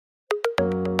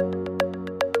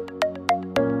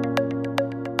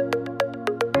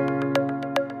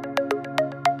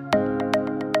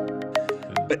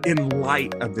But in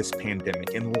light of this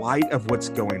pandemic, in light of what's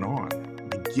going on,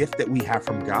 the gift that we have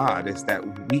from God is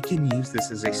that we can use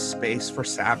this as a space for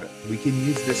Sabbath. We can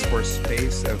use this for a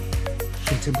space of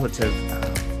contemplative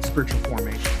spiritual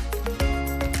formation.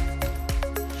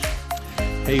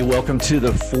 Hey, welcome to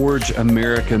the Forge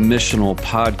America Missional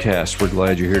Podcast. We're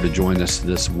glad you're here to join us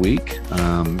this week.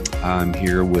 I'm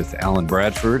here with Alan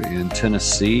Bradford in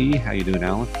Tennessee. How you doing,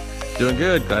 Alan? Doing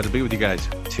good. Glad to be with you guys.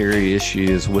 Terry Ishii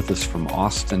is with us from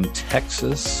Austin,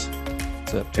 Texas.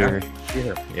 What's up, Terry?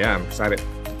 Yeah, I'm excited.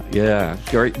 Yeah,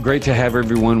 great to have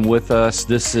everyone with us.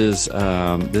 This is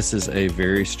a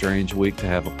very strange week to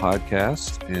have a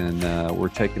podcast, and we're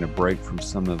taking a break from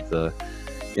some of the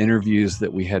interviews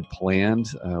that we had planned.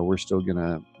 We're still going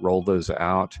to roll those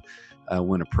out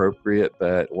when appropriate,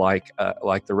 but like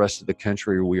the rest of the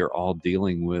country, we are all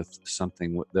dealing with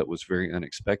something that was very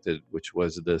unexpected, which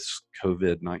was this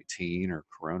COVID-19 or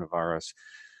coronavirus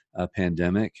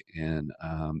pandemic, and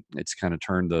it's kind of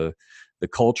turned the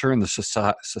culture and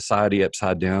the society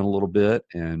upside down a little bit,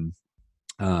 and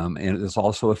it's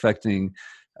also affecting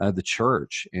the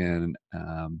church, and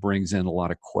brings in a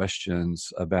lot of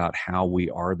questions about how we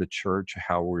are the church,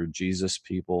 how we're Jesus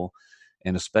people,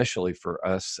 and especially for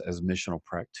us as missional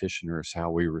practitioners,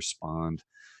 how we respond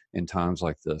in times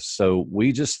like this. So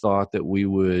we just thought that we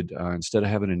would, instead of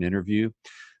having an interview,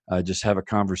 just have a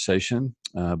conversation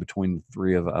between the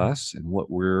three of us and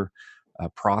what we're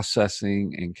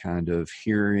processing and kind of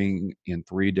hearing in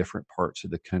three different parts of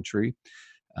the country.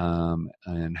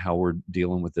 And how we're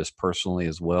dealing with this personally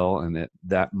as well, and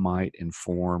that might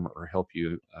inform or help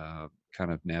you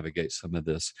kind of navigate some of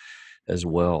this as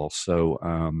well. So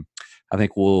I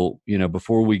think we'll,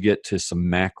 before we get to some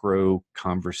macro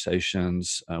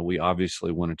conversations, we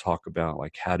obviously want to talk about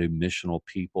like how do missional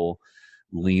people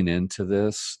lean into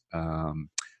this.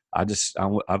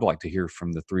 I'd like to hear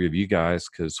from the three of you guys,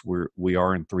 because we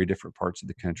are in three different parts of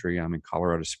the country. I'm in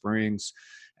Colorado Springs.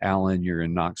 Alan, you're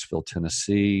in Knoxville,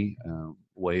 Tennessee,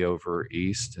 way over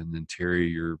east, and then Terry,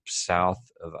 you're south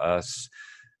of us,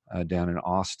 down in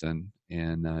Austin.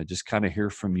 And just kind of hear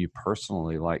from you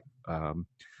personally, like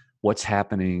what's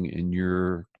happening in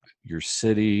your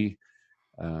city,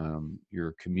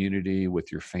 your community,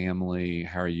 with your family.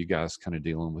 How are you guys kind of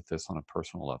dealing with this on a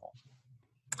personal level?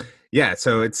 Yeah,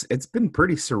 so it's been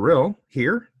pretty surreal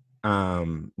here.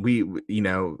 We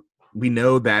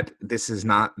know that this is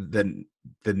not the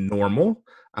normal,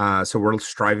 so we're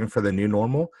striving for the new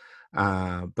normal.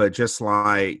 But just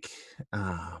like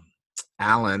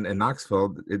Alan in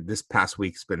Knoxville, this past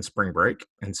week's been spring break,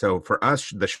 and so for us,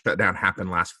 the shutdown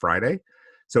happened last Friday.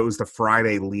 So it was the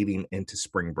Friday leading into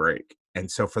spring break, and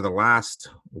so for the last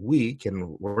week,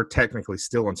 and we're technically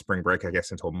still on spring break, I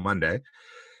guess, until Monday.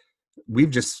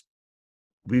 We've just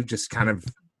kind of,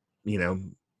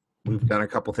 we've done a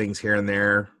couple things here and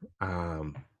there,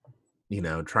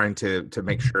 trying to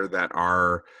make sure that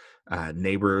our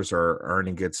neighbors are in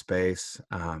a good space.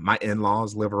 My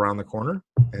in-laws live around the corner,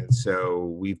 and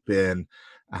so we've been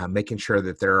making sure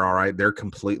that they're all right. They're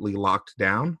completely locked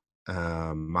down.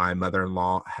 My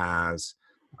mother-in-law has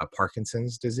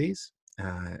Parkinson's disease,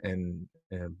 and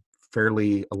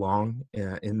fairly along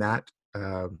in that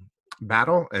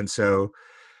battle, and so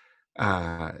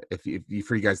if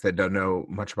for you guys that don't know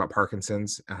much about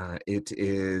Parkinson's, it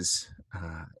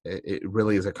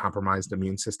really is a compromised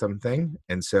immune system thing,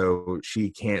 and so she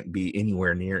can't be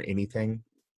anywhere near anything.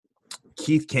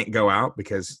 Keith can't go out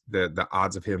because the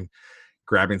odds of him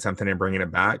grabbing something and bringing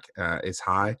it back is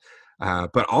high.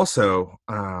 But also,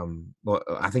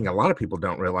 I think a lot of people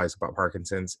don't realize about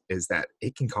Parkinson's is that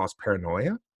it can cause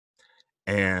paranoia.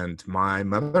 And my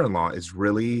mother-in-law is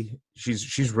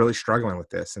she's really struggling with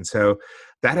this. And so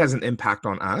that has an impact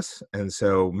on us. And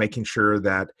so making sure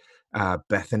that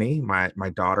Bethany, my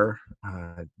daughter,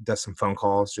 does some phone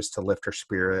calls just to lift her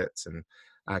spirits and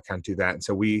kind of do that. And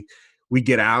so we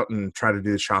get out and try to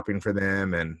do the shopping for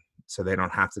them, and so they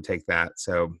don't have to take that.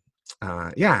 So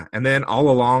and then all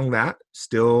along that,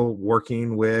 still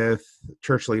working with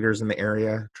church leaders in the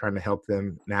area, trying to help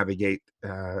them navigate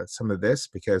some of this,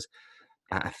 because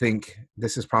I think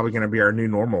this is probably going to be our new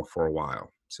normal for a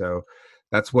while. So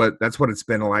that's what it's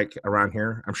been like around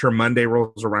here. I'm sure Monday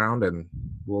rolls around and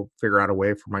we'll figure out a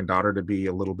way for my daughter to be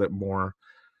a little bit more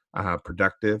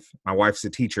productive. My wife's a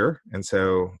teacher, and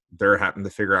so they're having to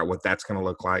figure out what that's going to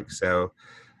look like. So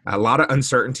a lot of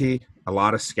uncertainty, a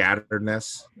lot of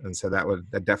scatteredness, and so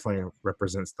that definitely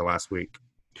represents the last week.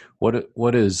 What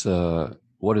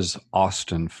does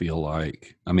Austin feel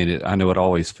like? I mean, I know it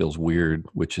always feels weird,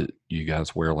 you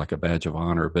guys wear like a badge of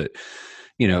honor, but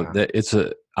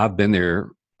I've been there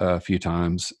a few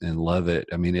times and love it.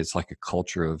 I mean, it's like a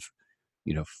culture of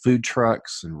food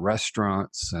trucks and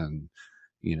restaurants and,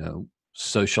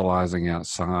 socializing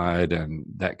outside and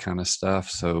that kind of stuff.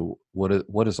 So what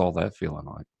is all that feeling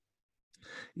like?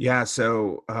 Yeah.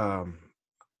 So,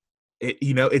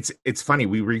 it's funny.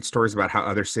 We read stories about how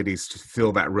other cities just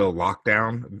feel that real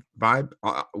lockdown vibe.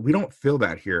 We don't feel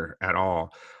that here at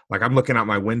all. Like I'm looking out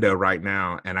my window right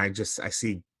now, and I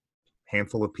see a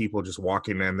handful of people just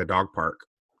walking in the dog park.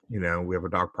 We have a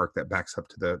dog park that backs up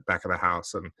to the back of the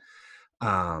house, and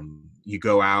you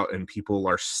go out, and people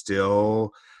are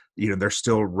still, they're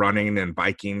still running and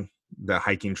biking the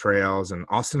hiking trails. And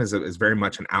Austin is very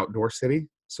much an outdoor city.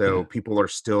 So people are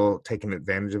still taking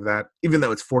advantage of that, even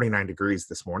though it's 49 degrees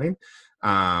this morning.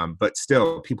 But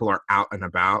still, people are out and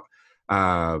about.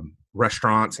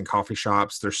 Restaurants and coffee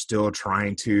shops, they're still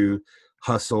trying to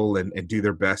hustle and do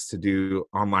their best to do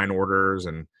online orders.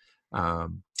 And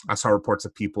I saw reports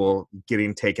of people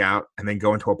getting takeout and then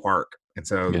going to a park. And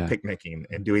so picnicking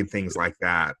and doing things like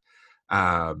that.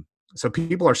 So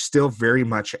people are still very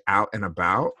much out and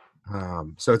about.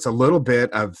 So it's a little bit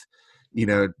of,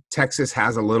 Texas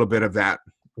has a little bit of that.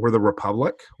 We're the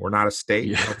Republic. We're not a state.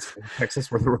 Yeah.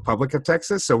 Texas, we're the Republic of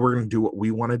Texas. So we're going to do what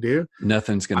we want to do.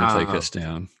 Nothing's going to take us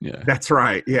down. Yeah. That's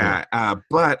right. Yeah.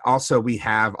 But also we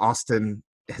have Austin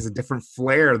has a different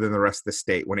flair than the rest of the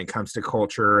state when it comes to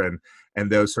culture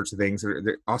and those sorts of things.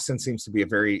 Austin seems to be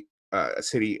a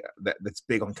city that's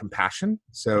big on compassion.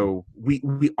 So we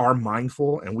are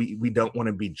mindful, and we don't want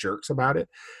to be jerks about it.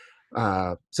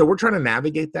 So we're trying to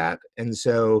navigate that. And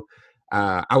so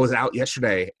I was out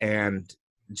yesterday, and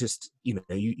just,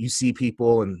 you see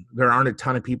people, and there aren't a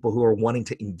ton of people who are wanting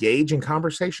to engage in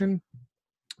conversation,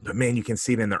 but man, you can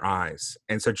see it in their eyes.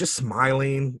 And so just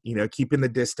smiling, keeping the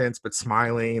distance, but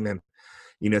smiling,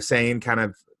 and, saying kind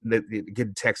of the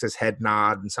good Texas head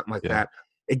nod and something like that.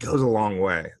 It goes a long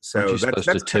way. So aren't you supposed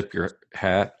to tip your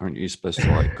hat? Aren't you supposed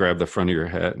to grab the front of your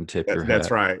hat and tip your hat? That's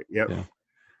right. Yep. Yeah.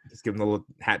 Just give them a little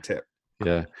hat tip.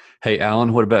 Yeah. Hey,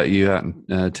 Alan, what about you out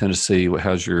in Tennessee?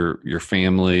 How's your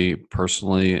family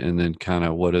personally, and then kind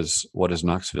of what is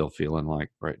Knoxville feeling like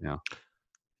right now?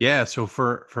 Yeah, so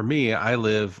for me, I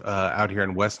live out here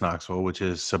in West Knoxville, which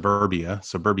is suburbia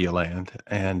land,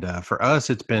 and for us,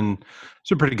 it's been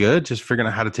pretty good. Just figuring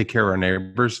out how to take care of our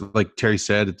neighbors. Like Terry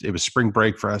said, it was spring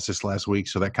break for us this last week,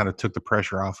 so that kind of took the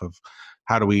pressure off of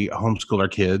how do we homeschool our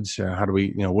kids? How do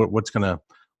we,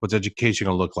 what's education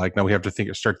going to look like? Now we have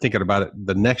to start thinking about it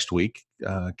the next week,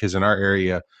 because in our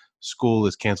area, school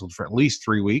is canceled for at least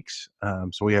 3 weeks.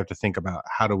 So we have to think about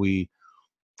how do we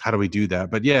do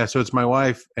that? But yeah, so it's my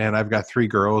wife, and I've got 3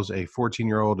 girls, a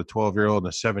 14-year-old, a 12-year-old,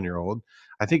 and a 7-year-old.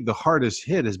 I think the hardest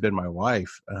hit has been my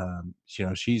wife.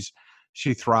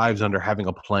 She thrives under having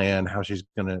a plan, how she's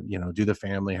going to, do the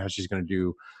family, how she's going to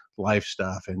do life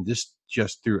stuff, and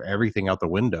just threw everything out the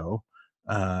window.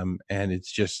 And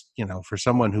it's just, for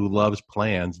someone who loves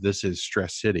plans, this is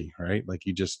stress city, right? Like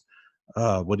you just,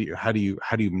 how do you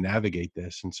navigate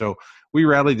this? And so we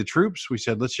rallied the troops. We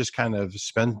said, let's just kind of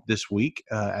spend this week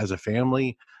as a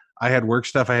family. I had work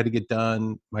stuff I had to get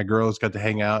done. My girls got to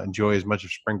hang out, enjoy as much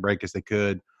of spring break as they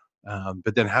could.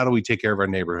 But then how do we take care of our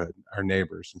neighborhood, our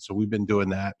neighbors? And so we've been doing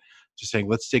that, just saying,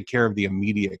 let's take care of the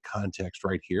immediate context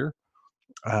right here.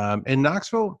 And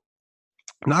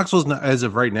Knoxville's not, as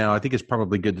of right now, I think it's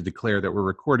probably good to declare that we're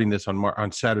recording this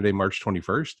on Saturday, March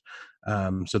 21st.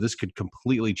 So this could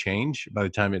completely change by the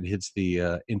time it hits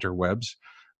the interwebs.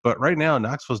 But right now,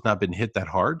 Knoxville's not been hit that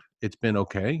hard. It's been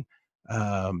okay.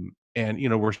 And,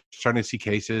 we're starting to see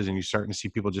cases, and you're starting to see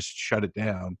people just shut it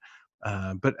down.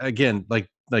 But again, like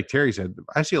Terry said,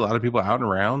 I see a lot of people out and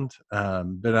around,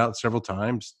 been out several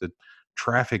times. The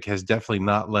traffic has definitely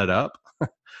not let up.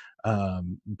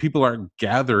 People aren't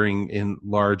gathering in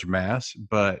large mass,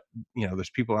 but there's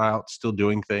people out still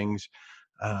doing things,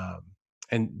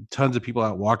 and tons of people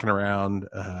out walking around,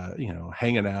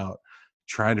 hanging out,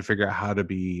 trying to figure out how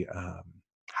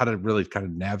to really kind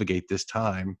of navigate this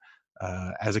time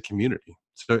as a community.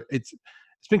 So it's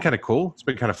been kind of cool. It's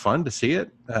been kind of fun to see it,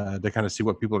 to kind of see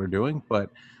what people are doing, but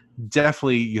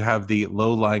definitely you have the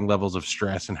low-lying levels of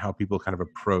stress and how people kind of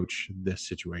approach this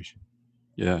situation.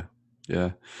 Yeah.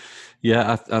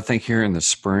 I think here in the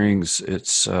Springs,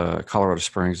 it's Colorado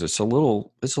Springs. It's a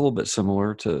little bit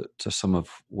similar to some of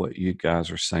what you guys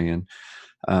are saying.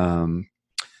 I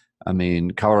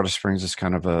mean, Colorado Springs is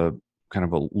kind of a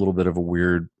little bit of a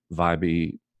weird,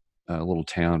 vibey little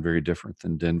town, very different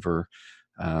than Denver.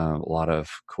 A lot of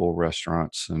cool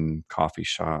restaurants and coffee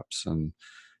shops and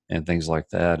things like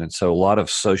that, and so a lot of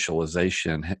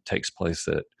socialization takes place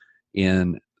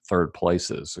in third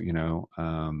places,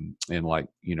 and like,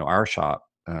 our shop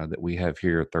that we have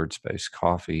here at Third Space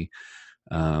Coffee,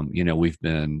 We've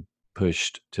been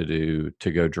pushed to do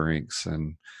to-go drinks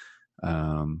and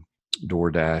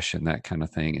DoorDash and that kind of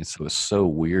thing. And so it's so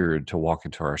weird to walk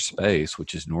into our space,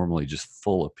 which is normally just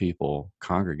full of people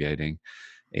congregating,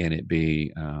 and it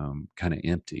be kind of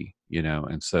empty,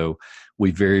 And so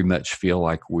we very much feel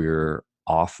like we're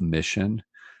off mission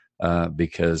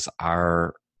because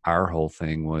our whole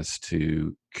thing was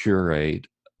to curate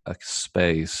a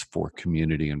space for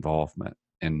community involvement,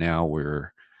 and now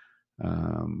we're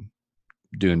um,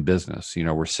 doing business.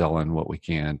 We're selling what we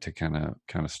can to kind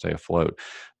of stay afloat,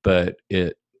 but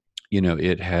it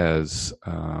has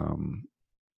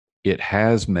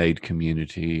made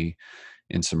community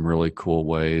in some really cool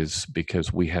ways,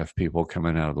 because we have people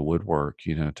coming out of the woodwork,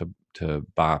 to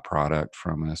buy product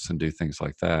from us and do things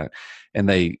like that. And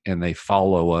they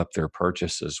follow up their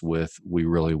purchases with, we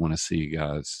really want to see you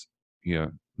guys,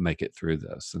 make it through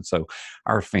this. And so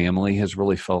our family has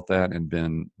really felt that and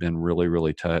been really,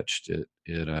 really touched. It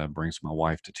brings my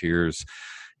wife to tears,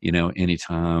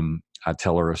 anytime I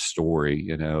tell her a story,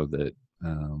 that,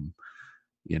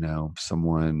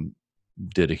 someone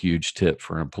did a huge tip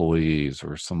for employees,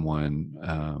 or someone,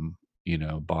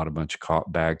 bought a bunch of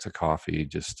bags of coffee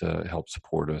just to help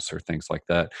support us, or things like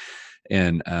that.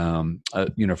 And,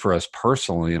 for us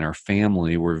personally and our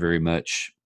family, we're very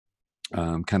much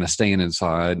kind of staying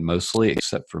inside mostly,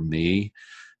 except for me,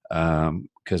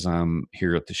 because I'm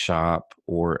here at the shop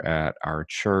or at our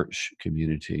church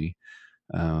community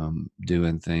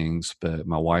doing things. But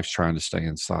my wife's trying to stay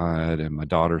inside, and my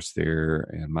daughter's there,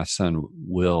 and my son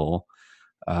Will,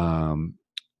 um,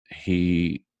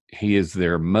 he is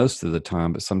there most of the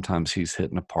time, but sometimes he's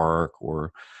hitting a park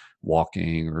or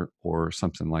walking or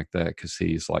something like that, because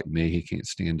he's like me, he can't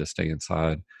stand to stay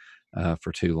inside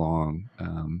for too long.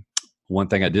 One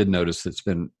thing I did notice that's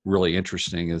been really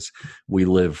interesting is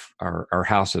our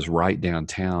house is right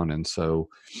downtown, and so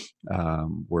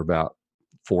we're about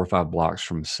 4 or 5 blocks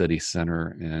from the city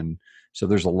center, and so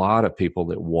there's a lot of people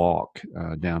that walk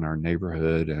down our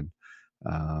neighborhood, and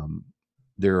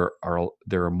there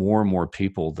are more and more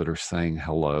people that are saying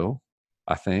hello,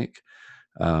 I think,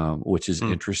 which is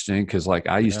interesting, because like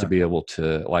I used to be able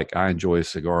to, like, I enjoy a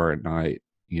cigar at night,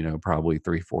 probably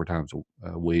 3-4 times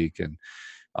a week, and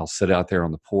I'll sit out there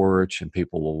on the porch and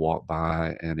people will walk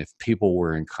by, and if people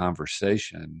were in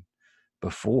conversation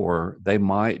before, they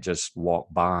might just walk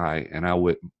by, and I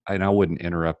wouldn't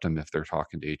interrupt them if they're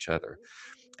talking to each other.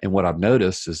 And what I've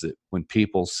noticed is that when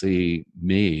people see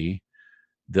me,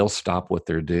 they'll stop what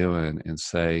they're doing and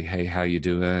say, "Hey, how you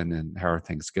doing? And how are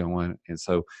things going?" And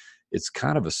so it's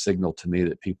kind of a signal to me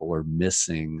that people are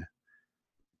missing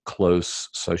close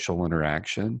social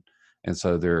interaction. And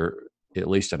so they're, at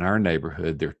least in our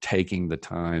neighborhood, they're taking the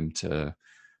time to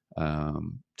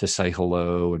say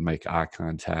hello and make eye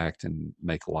contact and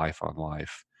make life on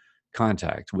life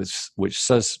contact, which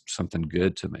says something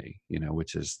good to me,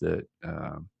 which is that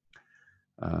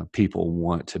people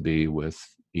want to be with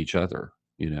each other,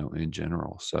 in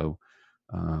general. So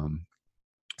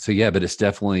yeah, but it's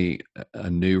definitely a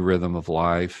new rhythm of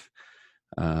life.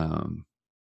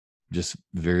 Just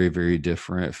very, very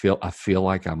different. I feel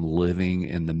like I'm living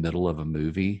in the middle of a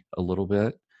movie a little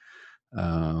bit.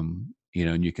 And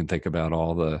you can think about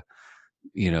all the,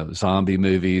 zombie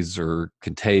movies or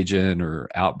Contagion or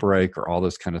Outbreak or all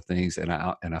those kind of things. And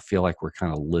I feel like we're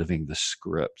kind of living the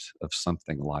script of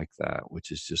something like that,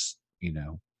 which is just,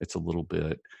 it's a little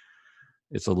bit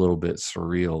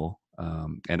surreal.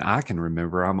 And I can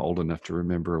remember, I'm old enough to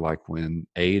remember, like when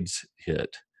AIDS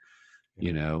hit,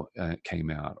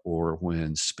 came out, or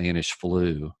when Spanish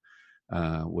flu,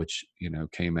 which,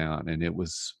 came out, and it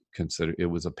was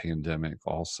a pandemic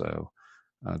also.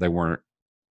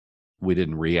 We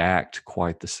didn't react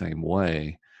quite the same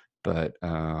way, but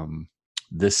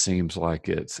this seems like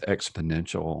it's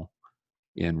exponential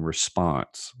in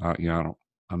response. I'm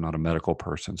not a medical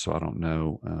person, so I don't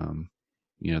know,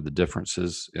 the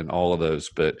differences in all of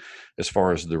those, but as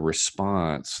far as the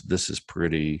response, this is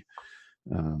pretty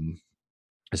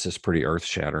earth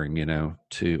shattering,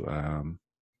 to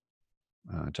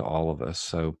all of us.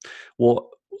 So, well,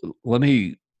 let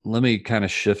me kind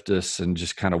of shift us and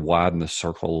just kind of widen the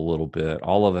circle a little bit.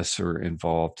 All of us are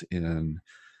involved in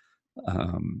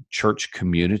church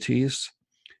communities,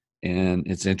 and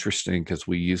it's interesting because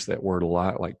we use that word a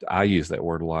lot. Like I use that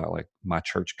word a lot, like my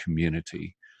church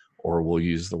community, or we'll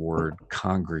use the word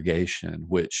congregation,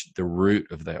 which the root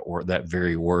of that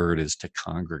very word is to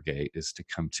congregate, is to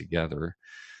come together.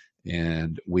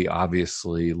 And we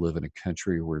obviously live in a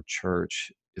country where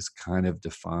church is kind of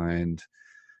defined,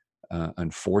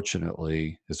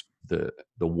 unfortunately, as the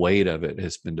weight of it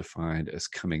has been defined as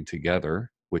coming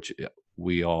together, which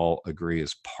we all agree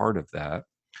is part of that.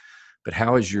 But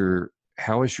how is your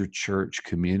church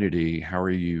community? How are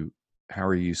you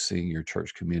seeing your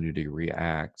church community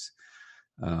react?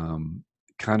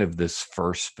 Kind of this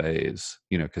first phase,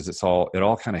 because it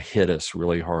all kind of hit us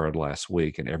really hard last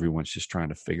week, and everyone's just trying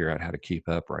to figure out how to keep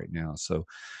up right now. So,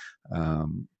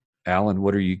 Alan,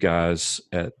 what are you guys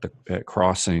at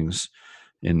Crossings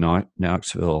in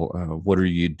Knoxville? What are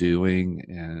you doing,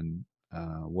 and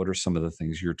what are some of the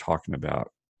things you're talking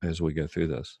about as we go through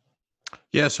this?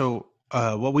 Yeah. So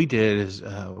what we did is,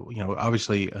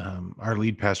 obviously our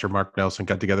lead pastor, Mark Nelson,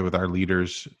 got together with our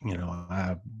leaders,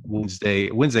 Wednesday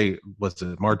was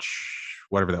March,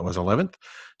 whatever that was, 11th.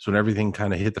 So when everything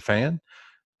kind of hit the fan.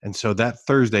 And so that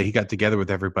Thursday he got together with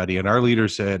everybody, and our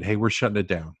leaders said, hey, we're shutting it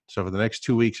down. So for the next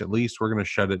 2 weeks, at least, we're going to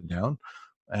shut it down,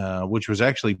 which was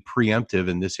actually preemptive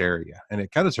in this area. And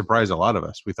it kind of surprised a lot of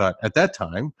us. At that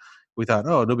time,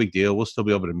 oh, no big deal. We'll still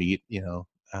be able to meet,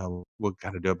 we'll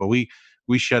kind of do it. But we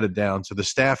shut it down. So the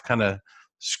staff kind of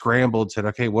scrambled, said,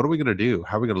 okay, what are we going to do?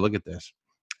 How are we going to look at this?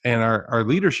 And our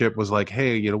leadership was like,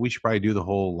 hey, we should probably do the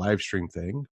whole live stream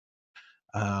thing.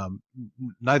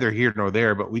 Neither here nor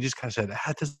there, but we just kind of said,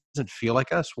 that doesn't feel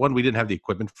like us. One, we didn't have the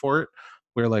equipment for it.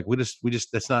 We're like, we just,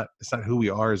 that's not who we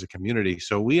are as a community.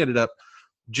 So we ended up,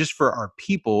 just for our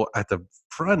people at the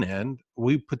front end,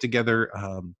 we put together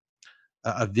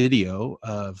a video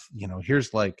of,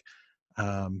 here's like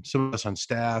some of us on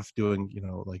staff doing,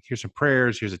 like, here's some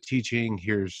prayers, here's a teaching,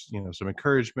 here's, some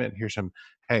encouragement, here's some,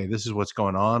 hey, this is what's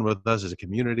going on with us as a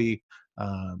community,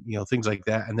 things like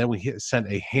that. And then we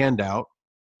sent a handout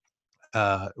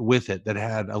with it that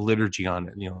had a liturgy on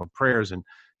it, prayers, and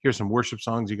here's some worship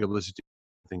songs you could listen to,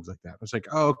 things like that. It's like,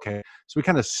 oh, okay. So we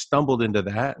kind of stumbled into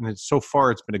that, and so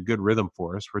far it's been a good rhythm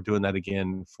for us. We're doing that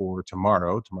again for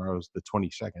tomorrow. Tomorrow's the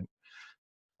 22nd.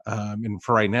 And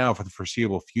for right now, for the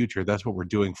foreseeable future, that's what we're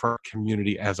doing for our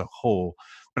community as a whole.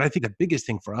 But I think the biggest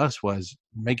thing for us was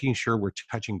making sure we're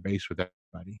touching base with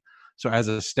everybody. So as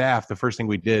a staff, the first thing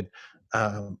we did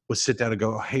was sit down and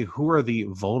go, hey, who are the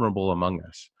vulnerable among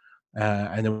us?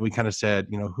 And then we kind of said,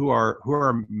 who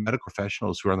are medical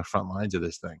professionals who are on the front lines of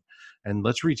this thing? And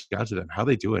let's reach out to them, how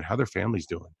they do it, how their family's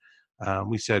doing.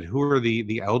 We said, who are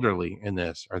the elderly in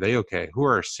this? Are they okay? Who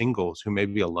are singles who may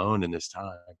be alone in this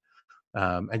time?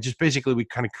 And just basically, we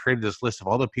kind of created this list of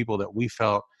all the people that we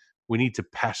felt we need to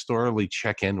pastorally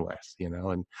check in with,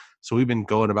 and so we've been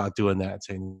going about doing that,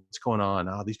 saying, what's going on?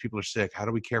 Oh, these people are sick. How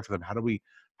do we care for them? How do we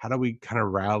kind of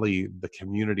rally the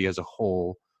community as a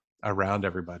whole around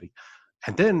everybody?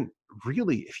 And then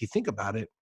really, if you think about it,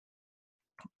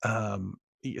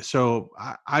 so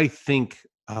I think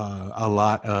a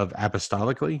lot of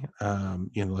apostolically,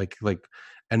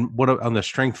 and what on the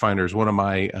Strength Finders, one of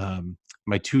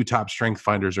my two top strength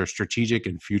finders are strategic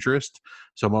and futurist.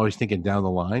 So I'm always thinking down the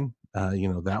line,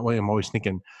 that way. I'm always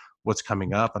thinking what's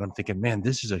coming up, and I'm thinking, man,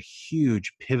 this is a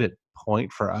huge pivot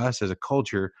point for us as a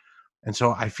culture. And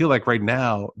so I feel like right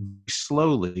now,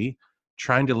 slowly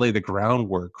trying to lay the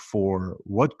groundwork for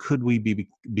what could we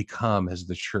become as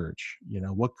the church.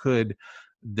 What could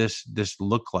this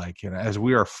look like? As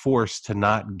we are forced to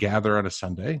not gather on a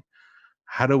Sunday,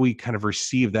 how do we kind of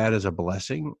receive that as a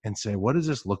blessing and say, what does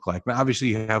this look like? Now, obviously,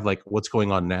 you have like what's going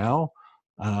on now,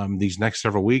 these next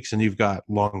several weeks, and you've got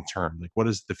long term. Like, what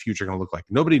is the future going to look like?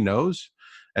 Nobody knows,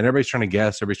 and everybody's trying to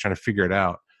guess. Everybody's trying to figure it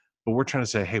out. But we're trying to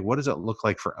say, hey, what does it look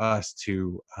like for us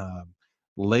to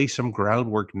lay some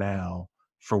groundwork now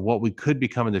for what we could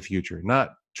become in the future?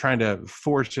 Not trying to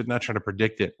force it, not trying to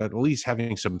predict it, but at least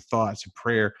having some thoughts and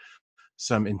prayer,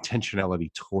 some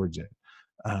intentionality towards it.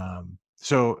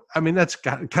 So, I mean, that's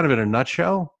kind of in a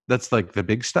nutshell. That's like the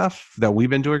big stuff that we've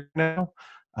been doing now.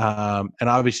 And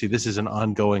obviously, this is an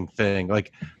ongoing thing.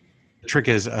 Like, the trick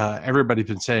is, everybody's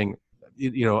been saying,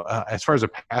 as far as a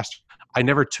pastor, I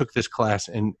never took this class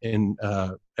in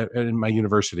my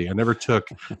university. I never took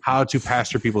how to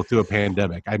pastor people through a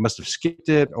pandemic. I must have skipped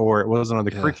it, or it wasn't on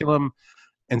the curriculum.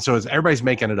 And so everybody's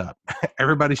making it up.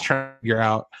 Everybody's trying to figure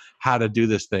out how to do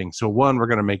this thing. So one, we're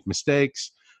going to make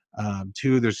mistakes.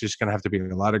 Two, there's just going to have to be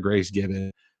a lot of grace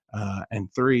given. And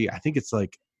three, I think it's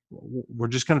like, we're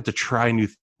just going to have to try new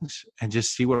things and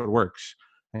just see what works.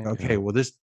 And, okay, well,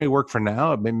 this may work for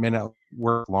now. It may not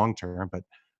work long term, but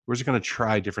we're just going to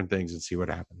try different things and see what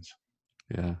happens.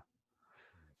 Yeah.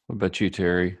 What about you,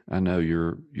 Terry? I know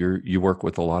you work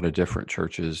with a lot of different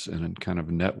churches and kind of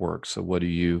networks. So what are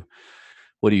you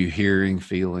hearing,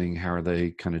 feeling? How are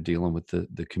they kind of dealing with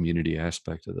the community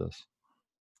aspect of this?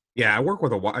 Yeah, I work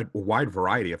with a wide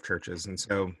variety of churches, and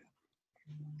so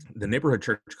the Neighborhood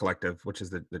Church Collective, which is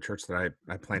the church that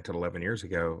I planted 11 years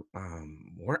ago,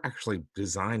 we're actually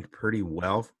designed pretty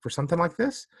well for something like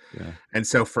this. Yeah. And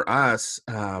so for us,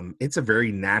 it's a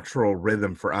very natural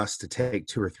rhythm for us to take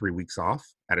 2 or 3 weeks off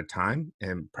at a time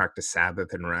and practice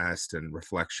Sabbath and rest and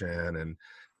reflection and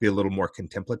be a little more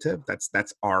contemplative.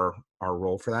 That's our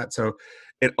role for that. So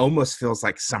it almost feels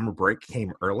like summer break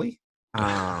came early.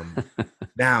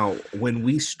 Now, when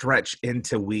we stretch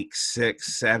into week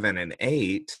 6, 7, and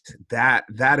 8,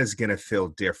 that is going to feel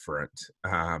different,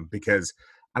 because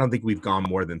I don't think we've gone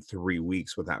more than 3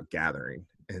 weeks without gathering,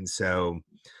 and so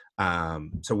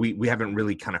we haven't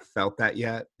really kind of felt that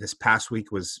yet. This past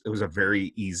week was a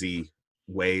very easy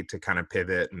way to kind of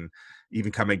pivot, and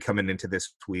even coming into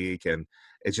this week, and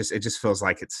it just feels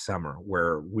like it's summer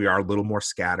where we are a little more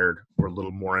scattered, we're a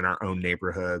little more in our own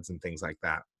neighborhoods and things like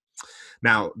that.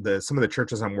 Now, some of the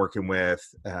churches I'm working with,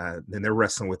 and they're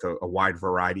wrestling with a wide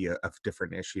variety of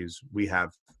different issues. We have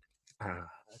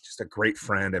just a great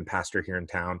friend and pastor here in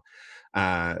town,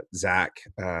 Zach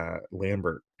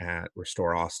Lambert at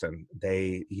Restore Austin.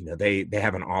 They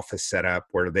have an office set up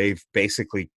where they've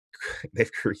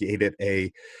created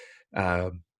a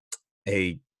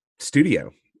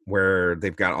studio where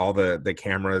they've got all the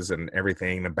cameras and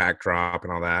everything, the backdrop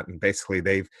and all that, and basically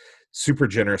they've super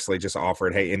generously just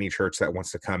offered, hey, any church that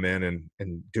wants to come in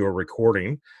and do a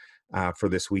recording for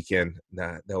this weekend,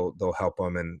 they'll help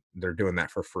them, and they're doing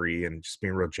that for free and just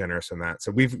being real generous in that.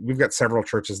 So we've got several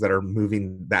churches that are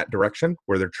moving that direction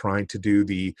where they're trying to do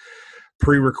the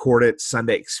pre-recorded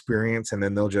Sunday experience, and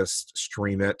then they'll just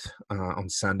stream it on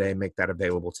Sunday and make that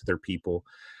available to their people.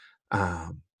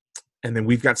 And then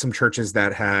we've got some churches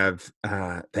that have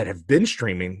been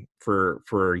streaming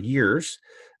for years,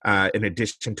 in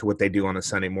addition to what they do on a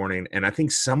Sunday morning. And I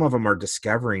think some of them are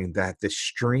discovering that the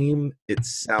stream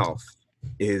itself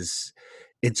it's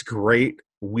great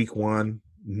week 1,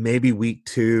 maybe week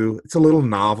 2. It's a little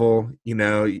novel.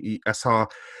 I saw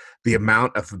the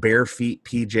amount of bare feet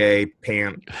PJ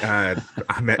pant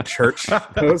I'm at church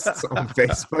posts on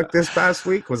Facebook this past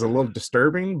week was a little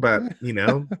disturbing, but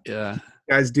yeah.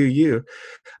 Guys, do you?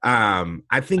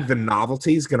 I think the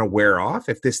novelty is going to wear off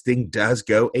if this thing does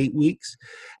go 8 weeks.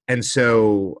 And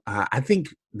so I think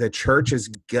the church is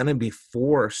going to be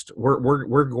forced.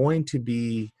 We're going to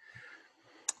be.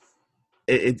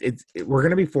 We're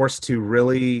going to be forced to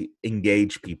really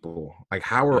engage people. Like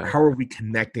how are we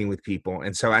connecting with people?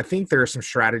 And so I think there are some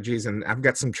strategies, and I've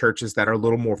got some churches that are a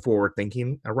little more forward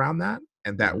thinking around that,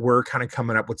 and that we're kind of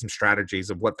coming up with some strategies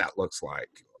of what that looks like.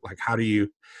 Like how do you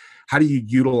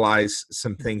utilize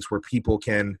some things where people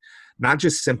can not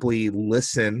just simply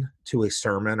listen to a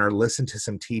sermon or listen to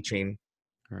some teaching,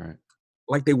 right,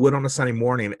 like they would on a Sunday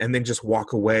morning, and then just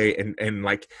walk away and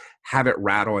like have it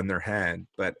rattle in their head.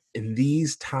 But in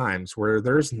these times where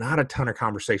there's not a ton of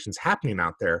conversations happening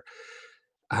out there,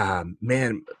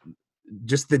 man,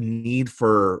 just the need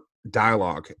for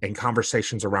dialogue and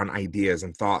conversations around ideas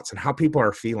and thoughts and how people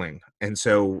are feeling. And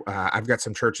so I've got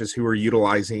some churches who are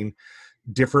utilizing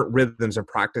different rhythms and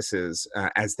practices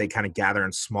as they kind of gather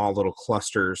in small little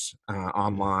clusters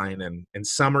online, and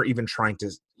some are even trying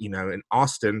to, in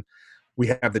Austin, we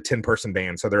have the 10-person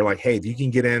band. So they're like, hey, if you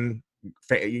can get in,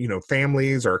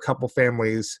 families or a couple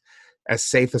families as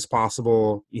safe as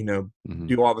possible,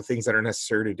 do all the things that are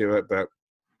necessary to do it. But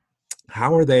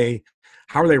how are they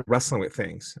wrestling with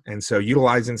things? And so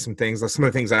utilizing some things, some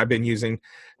of the things I've been using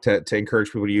to encourage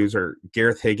people to use are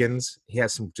Gareth Higgins. He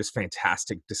has some just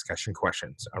fantastic discussion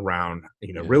questions around,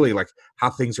 really like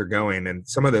how things are going. And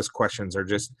some of those questions are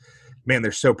just, man,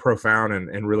 they're so profound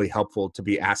and really helpful to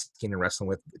be asking and wrestling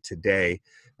with today,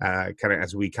 kind of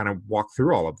as we kind of walk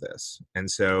through all of this. And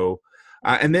so,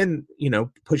 and then,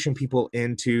 pushing people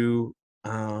into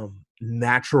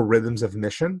natural rhythms of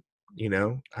mission,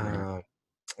 Right.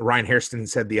 Ryan Hairston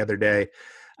said the other day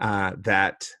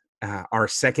that our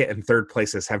second and third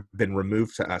places have been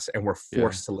removed to us, and we're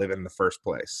forced to live in the first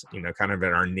place, kind of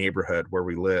in our neighborhood where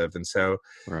we live. And so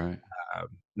Right.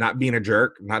 not being a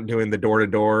jerk, not doing the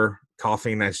door-to-door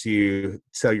coughing as you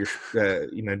sell your,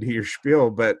 do your spiel,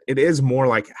 but it is more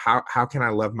like, how can I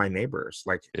love my neighbors?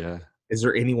 Like, is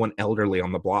there anyone elderly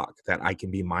on the block that I can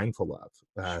be mindful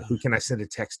of? Who can I send a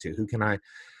text to? Who can I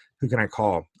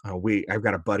call? I've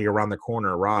got a buddy around the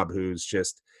corner, Rob, who's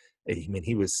just,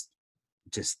 he was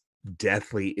just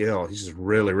deathly ill. He's just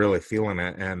really, really feeling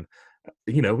it. And,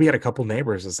 we had a couple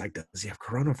neighbors. It's like, does he have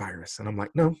coronavirus? And I'm like,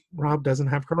 no, Rob doesn't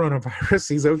have coronavirus.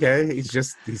 He's okay.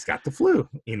 He's got the flu,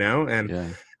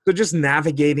 and so just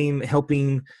navigating,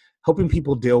 helping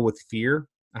people deal with fear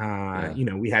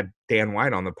Yeah. We had Dan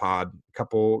White on the pod a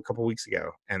couple weeks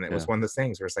ago, and it was Yeah. one of those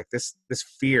things where it's like this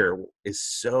fear is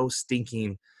so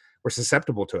stinking. We're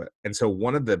susceptible to it, and so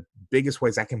one of the biggest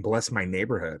ways I can bless my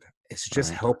neighborhood is just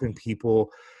Right. helping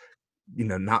people,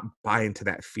 not buy into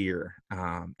that fear.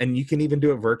 And you can even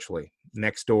do it virtually,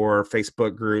 next door,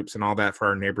 Facebook groups, and all that for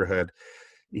our neighborhood.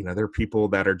 There are people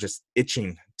that are just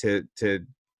itching to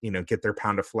get their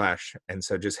pound of flesh, and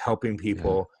so just helping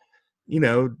people,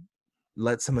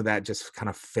 let some of that just kind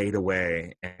of fade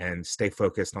away and stay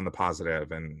focused on the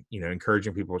positive, and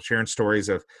encouraging people, sharing stories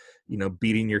of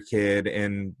beating your kid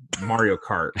in Mario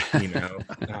Kart.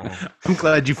 I'm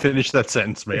glad you finished that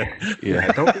sentence, man.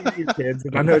 Yeah, don't beat your kids.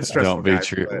 I know it's stressful. Don't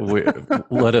beat guys,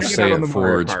 let us say it, Mario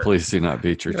Forge. Kart. Please do not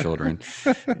beat your children.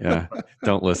 Yeah,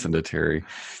 don't listen to Terry.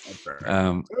 That's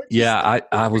right.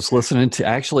 I was listening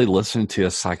to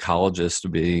a psychologist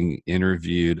being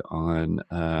interviewed on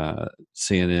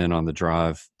CNN on the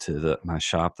drive to my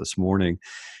shop this morning,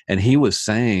 and he was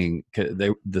saying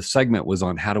the segment was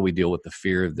on how do we deal with the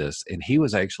fear of this, and he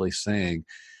was actually saying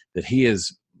that he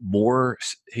is more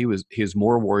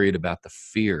worried about the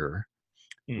fear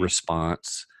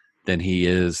response than he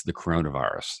is the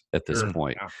coronavirus at this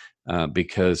point. Yeah.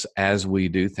 Because as we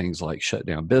do things like shut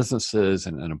down businesses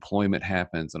and unemployment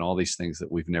happens and all these things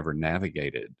that we've never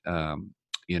navigated,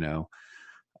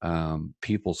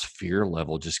 people's fear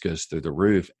level just goes through the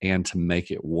roof. And to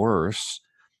make it worse,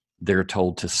 they're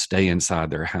told to stay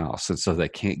inside their house. And so they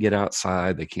can't get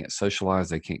outside. They can't socialize.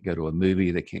 They can't go to a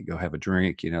movie. They can't go have a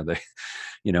drink,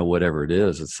 whatever it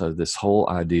is. And so this whole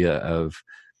idea of,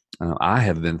 I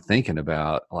have been thinking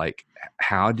about, like,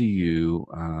 how do you,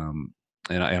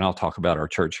 and I'll talk about our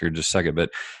church here in just a second,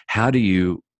 but how do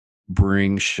you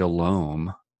bring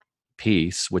shalom,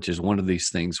 peace, which is one of these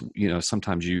things,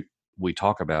 sometimes we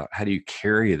talk about, how do you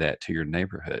carry that to your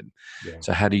neighborhood? Yeah.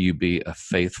 So how do you be a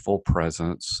faithful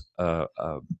presence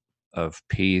of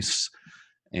peace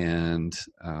and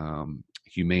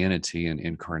humanity and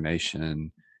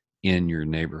incarnation in your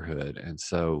neighborhood? And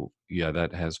so, yeah,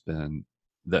 that has been,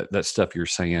 that stuff you're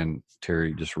saying,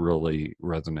 Terry, just really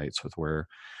resonates with where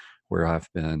I've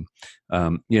been.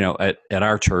 At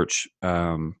our church,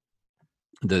 the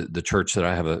church that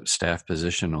I have a staff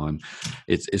position on,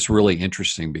 it's really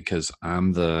interesting because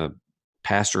I'm the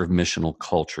pastor of missional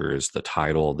culture is the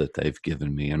title that they've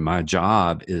given me, and my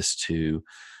job is to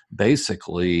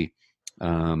basically,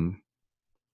 kind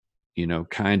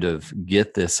of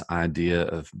get this idea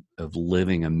of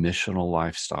living a missional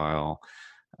lifestyle,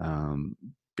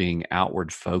 being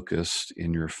outward focused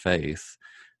in your faith,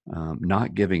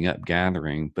 not giving up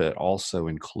gathering, but also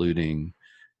including,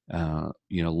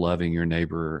 loving your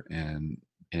neighbor and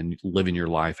living your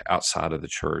life outside of the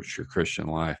church, your Christian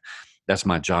life. That's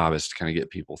my job, is to kind of get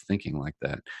people thinking like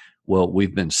that. Well,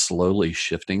 we've been slowly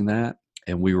shifting that,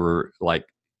 and we were like,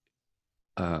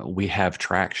 we have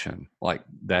traction. Like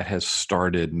that has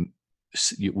started.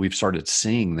 We've started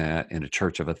seeing that in a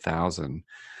church of 1,000,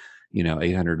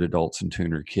 800 adults and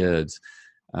 200 kids.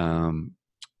 And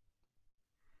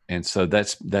so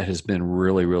that has been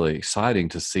really, really exciting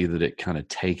to see that it kind of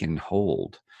taken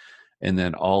hold. And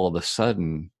then all of a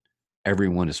sudden,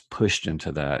 everyone is pushed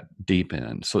into that deep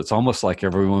end. So it's almost like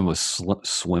everyone was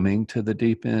swimming to the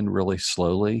deep end really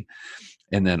slowly.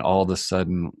 And then all of a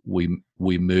sudden we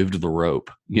moved the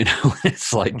rope,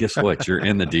 it's like, guess what? You're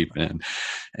in the deep end.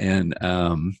 And,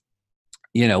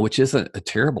 which isn't a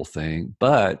terrible thing,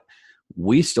 but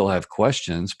we still have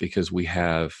questions because we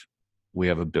have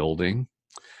a building.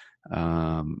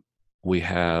 We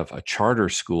have a charter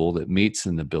school that meets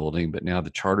in the building, but now the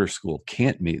charter school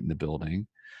can't meet in the building.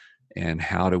 And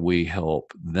how do we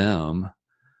help them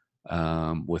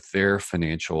with their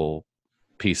financial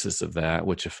pieces of that,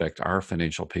 which affect our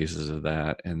financial pieces of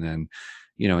that? And then,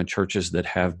 in churches that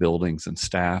have buildings and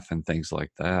staff and things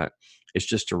like that, it's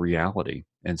just a reality.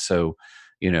 And so,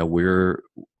 we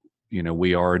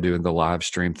are doing the live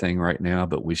stream thing right now,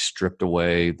 but we stripped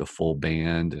away the full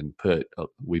band and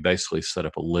we basically set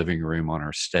up a living room on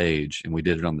our stage, and we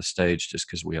did it on the stage just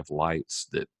because we have lights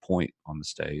that point on the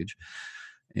stage.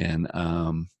 And,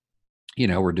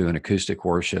 we're doing acoustic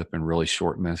worship and really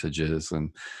short messages and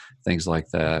things like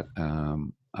that.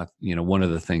 One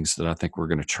of the things that I think we're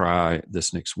going to try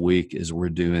this next week is we're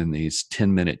doing these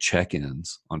 10-minute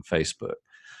check-ins on Facebook,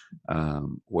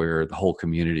 where the whole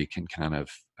community can kind of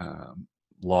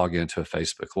log into a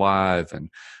Facebook Live, and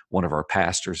one of our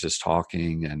pastors is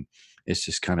talking, and it's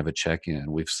just kind of a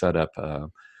check-in. We've set up a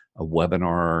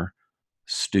webinar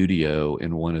studio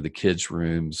in one of the kids'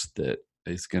 rooms that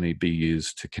is going to be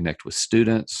used to connect with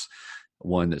students,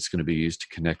 one that's going to be used to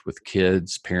connect with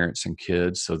kids, parents and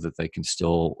kids, so that they can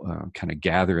still kind of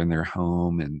gather in their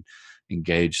home and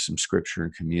engage some scripture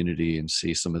and community and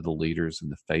see some of the leaders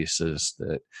and the faces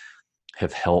that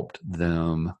have helped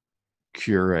them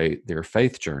curate their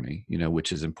faith journey,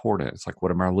 which is important. It's like,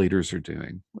 what are our leaders are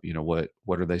doing?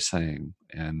 What are they saying?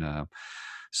 And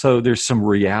so there's some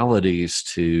realities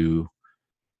to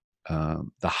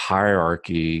the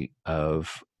hierarchy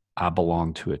of I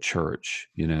belong to a church,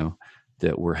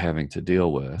 that we're having to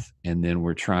deal with. And then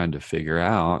we're trying to figure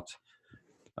out,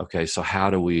 okay, so how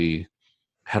do we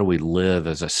live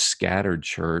as a scattered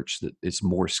church that it's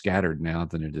more scattered now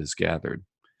than it is gathered?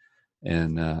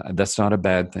 And that's not a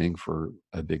bad thing for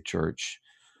a big church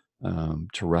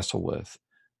to wrestle with.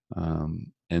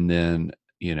 And then,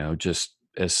 just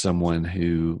as someone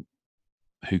who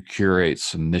curates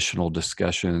some missional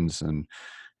discussions and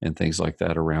things like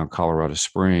that around Colorado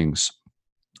Springs,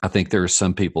 I think there are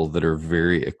some people that are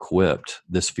very equipped.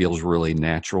 This feels really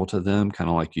natural to them, kind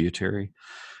of like you, Terry.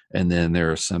 And then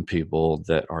there are some people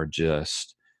that are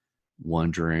just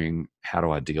wondering, how do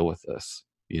I deal with this?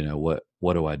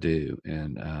 What do I do?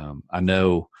 And I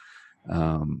know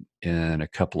in a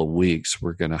couple of weeks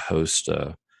we're going to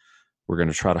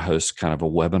try to host kind of a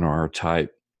webinar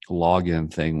type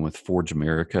login thing with Forge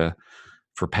America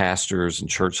for pastors and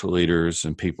church leaders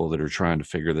and people that are trying to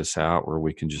figure this out, where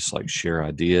we can just like share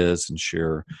ideas and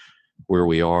share where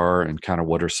we are and kind of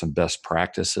what are some best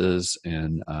practices.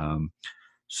 And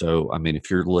so, I mean,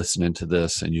 if you're listening to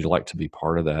this and you'd like to be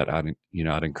part of that, I'd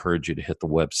encourage you to hit the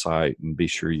website and be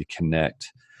sure you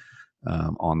connect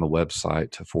on the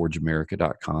website to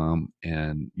forgeamerica.com,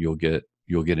 and you'll get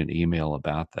an email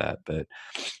about that. But,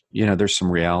 there's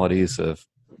some realities of,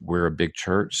 we're a big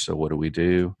church, so what do we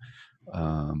do?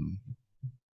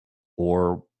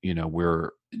 Or, we're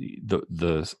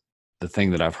the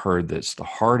thing that I've heard that's the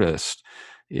hardest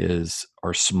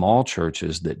are small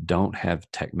churches that don't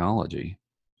have technology.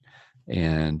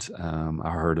 And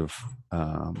I heard of,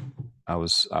 I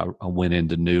went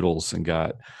into Noodles and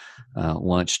got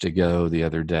lunch to go the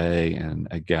other day, and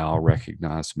a gal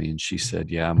recognized me and she said,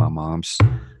 yeah,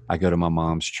 I go to my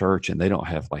mom's church and they don't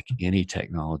have like any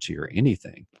technology or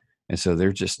anything. And so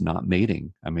they're just not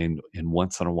meeting. I mean, and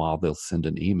once in a while they'll send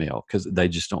an email because they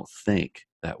just don't think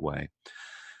that way.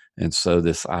 And so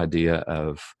this idea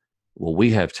of, well,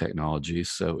 we have technology,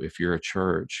 so if you're a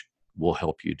church, we'll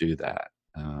help you do that.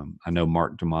 I know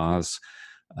Mark DeMaz,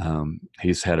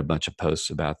 he's had a bunch of posts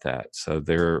about that. So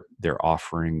they're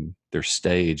offering, their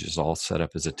stage is all set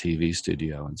up as a TV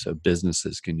studio, and so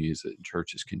businesses can use it and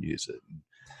churches can use it,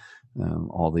 and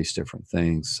all these different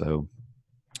things. So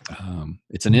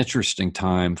it's an interesting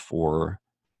time for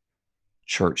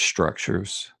church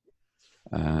structures,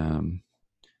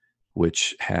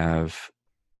 which have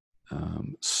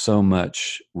so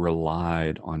much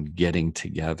relied on getting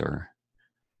together.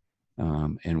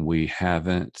 And we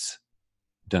haven't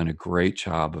done a great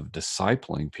job of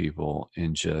discipling people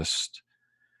in just,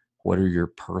 what are your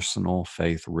personal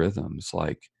faith rhythms?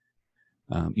 Like,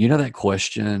 that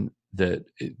question that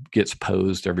it gets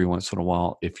posed every once in a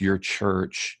while, if your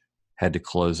church had to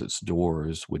close its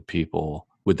doors, would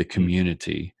the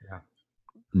community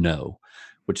know?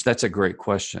 Which, that's a great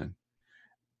question.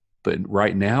 But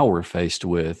right now we're faced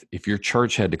with, if your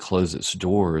church had to close its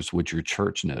doors, would your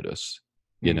church notice?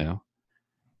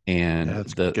 And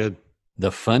that's good.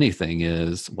 The funny thing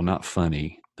is, well, not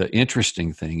funny, the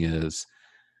interesting thing is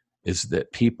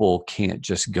that people can't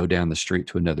just go down the street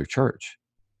to another church,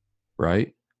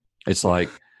 right? It's like,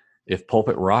 if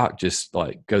Pulpit Rock just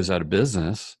like goes out of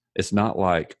business, it's not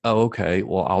like, oh, okay,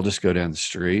 well, I'll just go down the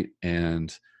street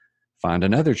and find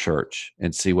another church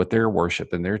and see what their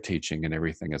worship and their teaching and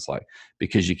everything is like,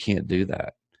 because you can't do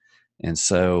that. And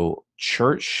so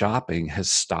church shopping has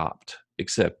stopped,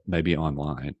 except maybe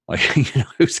online. Like,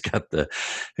 who's got the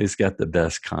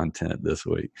best content this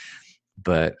week?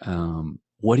 But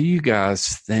what do you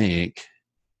guys think?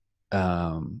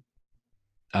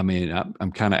 I mean,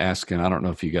 I'm kind of asking, I don't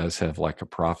know if you guys have like a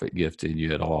prophet gift in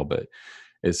you at all, but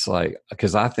it's like,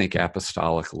 because I think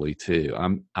apostolically too.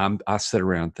 I sit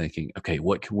around thinking, okay,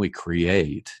 what can we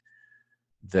create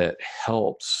that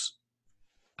helps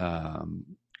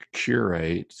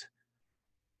curate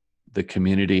the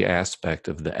community aspect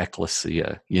of the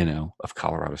ecclesia, of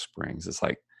Colorado Springs? It's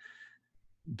like,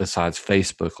 besides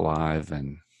Facebook Live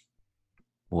and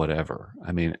whatever.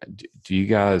 I mean, do you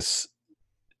guys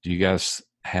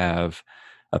have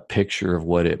a picture of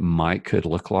what it could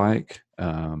look like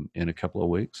in a couple of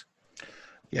weeks?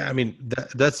 Yeah, I mean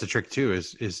that's the trick too,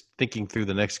 is thinking through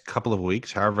the next couple of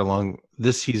weeks, however long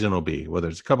this season will be, whether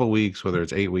it's a couple of weeks, whether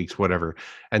it's 8 weeks, whatever,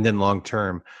 and then long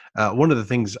term. One of the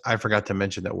things I forgot to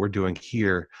mention that we're doing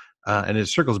here, and it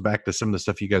circles back to some of the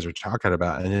stuff you guys are talking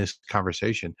about in this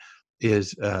conversation,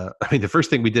 is I mean the first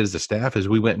thing we did as a staff is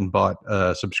we went and bought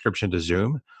a subscription to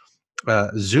Zoom.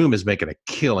 Zoom is making a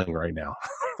killing right now.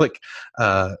 like,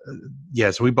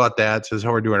 yeah, so we bought that. So that's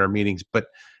how we're doing our meetings. But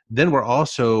then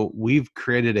we've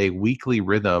created a weekly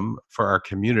rhythm for our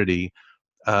community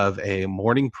of a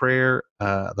morning prayer,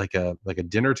 like a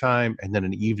dinner time, and then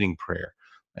an evening prayer.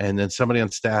 And then somebody on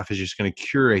staff is just going to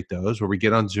curate those where we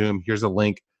get on Zoom. Here's a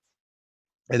link.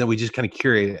 And then we just kind of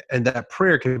curate it. And that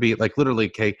prayer can be like literally,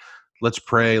 okay, let's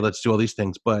pray, let's do all these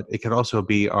things. But it could also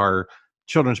be our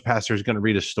children's pastor is going to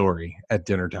read a story at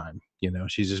dinner time.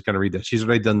 She's just going to read that. She's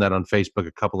already done that on Facebook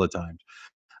a couple of times.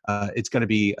 It's going to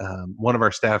be one of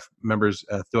our staff members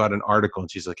threw out an article,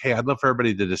 and she's like, hey, I'd love for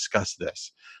everybody to discuss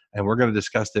this. And we're going to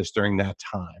discuss this during that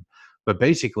time. But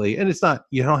basically, and it's not,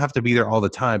 you don't have to be there all the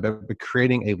time, but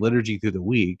creating a liturgy through the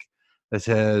week that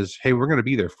says, hey, we're going to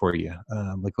be there for you.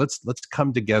 Like, let's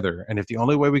come together. And if the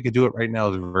only way we could do it right now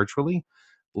is virtually,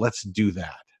 let's do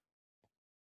that.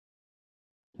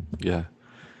 Yeah.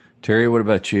 Terry, what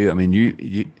about you? I mean,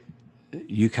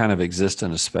 you kind of exist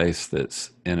in a space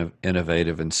that's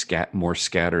innovative and more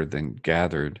scattered than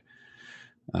gathered.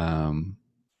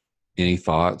 Any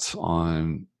thoughts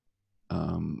on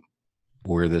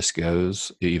where this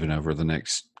goes, even over the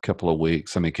next couple of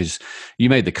weeks? I mean, because you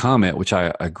made the comment, which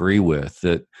I agree with,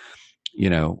 that,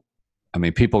 I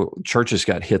mean, churches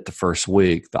got hit the first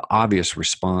week. The obvious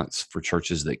response for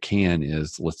churches that can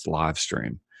is let's live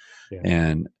stream. Yeah.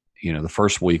 And, the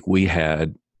first week we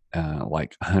had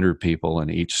like 100 people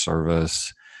in each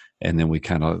service, and then we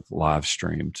kind of live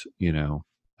streamed,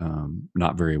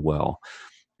 not very well.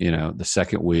 The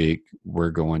second week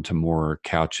we're going to more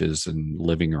couches and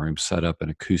living room set up and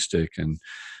acoustic, and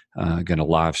going to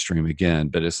live stream again.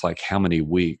 But it's like, how many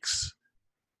weeks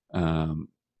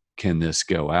can this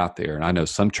go out there? And I know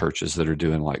some churches that are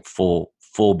doing like full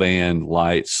band,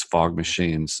 lights, fog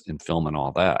machines, and filming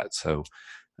all that. So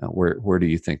where do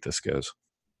you think this goes?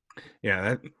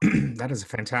 Yeah, that is a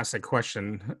fantastic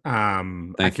question.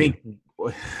 I think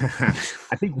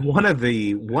one of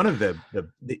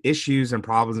the issues and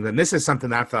problems, and this is something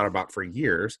that I've thought about for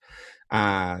years,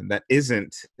 that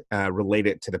isn't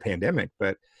related to the pandemic,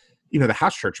 but the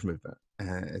house church movement.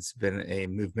 It's been a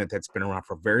movement that's been around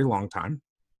for a very long time,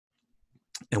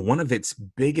 and one of its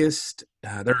biggest,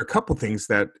 there are a couple things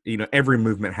that every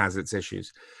movement has its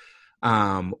issues.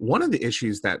 One of the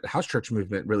issues that the house church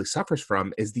movement really suffers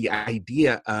from is the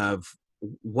idea of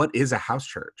what is a house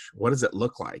church? What does it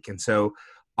look like? And so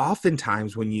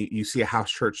oftentimes when you see a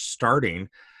house church starting,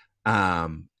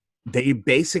 they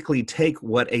basically take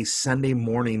what a Sunday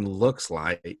morning looks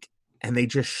like and they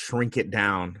just shrink it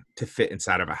down to fit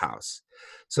inside of a house.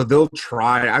 So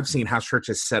I've seen house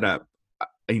churches set up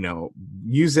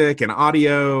music and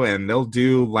audio, and they'll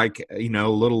do like,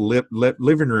 little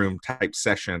living room type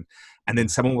session. And then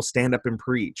someone will stand up and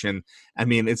preach. And I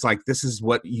mean, it's like, this is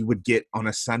what you would get on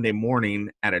a Sunday morning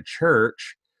at a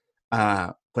church,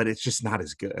 but it's just not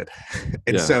as good.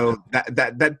 And so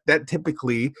that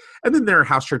typically, and then there are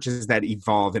house churches that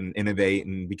evolve and innovate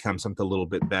and become something a little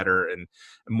bit better and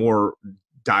more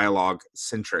dialogue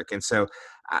centric. And so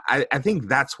I think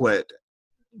that's what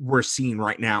we're seeing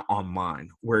right now online,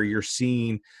 where you're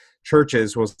seeing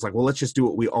churches was like, well, let's just do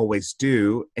what we always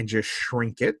do and just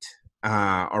shrink it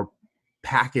or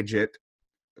package it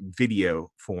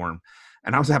video form.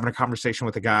 And I was having a conversation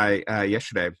with a guy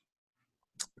yesterday,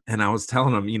 and I was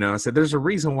telling him, I said, there's a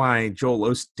reason why Joel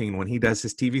Osteen, when he does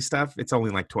his TV stuff, it's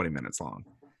only like 20 minutes long,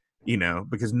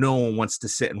 because no one wants to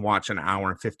sit and watch an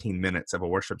hour and 15 minutes of a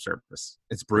worship service.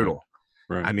 It's brutal.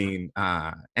 Right. I mean,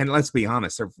 and let's be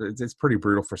honest, it's pretty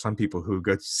brutal for some people who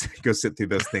go sit through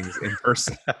those things in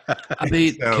person. I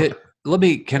mean,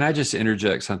 can I just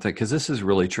interject something? Because this is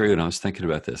really true. And I was thinking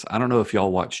about this. I don't know if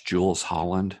y'all watch Jools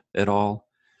Holland at all.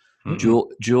 Mm-hmm.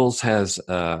 Jools has,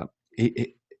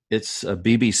 it's a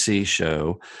BBC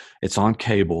show. It's on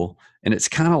cable. And it's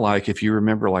kind of like, if you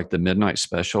remember like the Midnight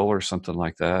Special or something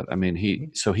like that. I mean,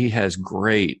 he has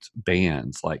great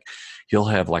bands. Like he'll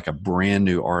have like a brand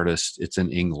new artist. It's in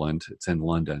England. It's in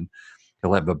London.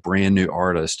 He'll have a brand new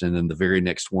artist. And then the very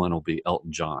next one will be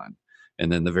Elton John.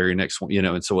 And then the very next one,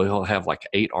 and so he'll have like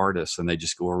 8 artists and they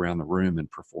just go around the room and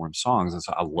perform songs. And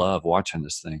so I love watching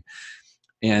this thing.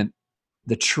 And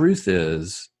the truth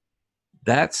is,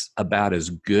 that's about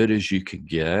as good as you could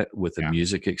get with a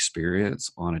music experience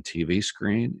on a TV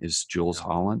screen is Jools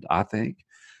Holland, I think.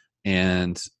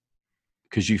 And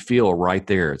because you feel right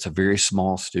there. It's a very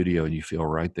small studio and you feel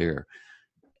right there.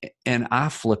 And I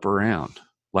flip around.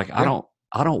 Like I don't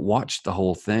watch the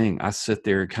whole thing. I sit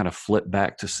there and kind of flip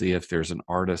back to see if there's an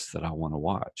artist that I want to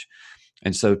watch.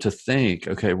 And so to think,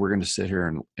 okay, we're going to sit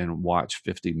here and watch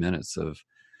 50 minutes of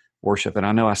worship. And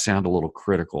I know I sound a little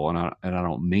critical, and I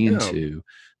don't mean to,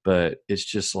 but it's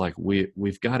just like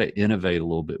we've got to innovate a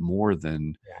little bit more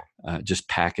than just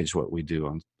package what we do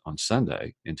on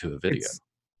Sunday into a video.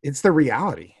 It's the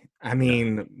reality. I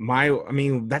mean,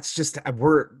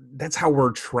 that's how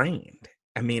we're trained.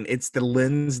 I mean, it's the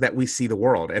lens that we see the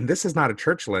world. And this is not a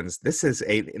church lens. This is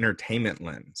an entertainment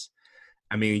lens.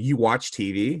 I mean, you watch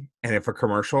TV, and if a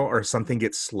commercial or something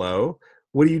gets slow,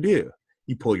 what do?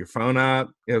 You pull your phone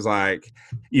up. It was like,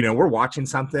 we're watching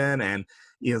something, and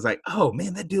it was like, oh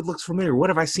man, that dude looks familiar. What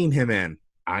have I seen him in?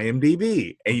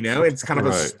 IMDb. And, it's kind of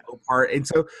a slow part. And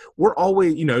so we're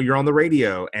always, you're on the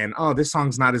radio, and this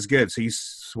song's not as good, so you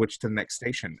switch to the next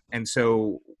station. And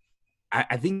so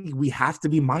I think we have to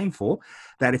be mindful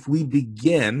that if we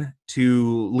begin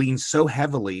to lean so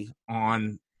heavily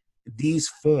on these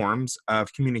forms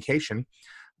of communication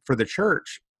for the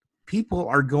church, people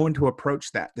are going to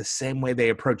approach that the same way they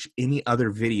approach any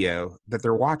other video that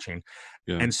they're watching.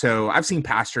 Yeah. And so I've seen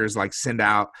pastors like send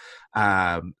out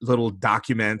little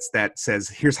documents that says,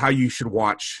 here's how you should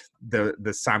watch the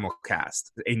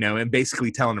simulcast, and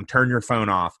basically telling them, turn your phone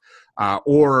off,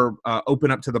 or open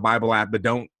up to the Bible app, but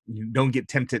don't get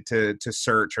tempted to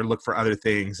search or look for other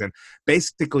things, and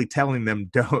basically telling them,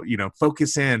 don't,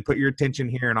 focus in, put your attention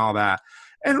here and all that.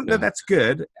 And that's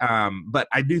good. But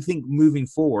I do think moving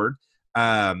forward,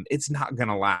 it's not going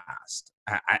to last.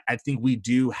 I think we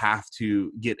do have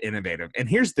to get innovative. And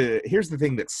here's the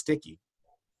thing that's sticky.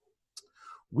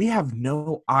 We have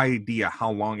no idea how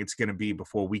long it's going to be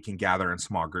before we can gather in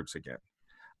small groups again.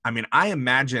 I mean, I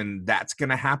imagine that's going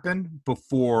to happen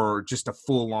before just a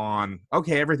full-on,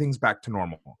 okay, everything's back to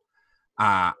normal.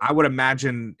 I would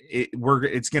imagine we're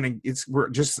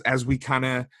just as we kind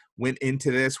of went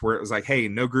into this, where it was like, hey,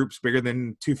 no groups bigger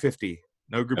than 250,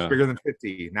 no groups bigger than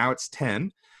 50. Now it's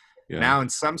 10. Yeah. Now in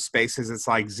some spaces it's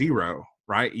like 0,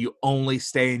 right? You only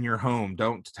stay in your home.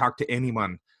 Don't talk to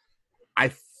anyone.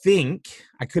 I think,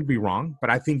 I could be wrong, but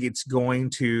I think it's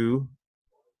going to,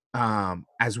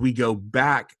 as we go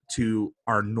back to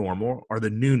our normal, or the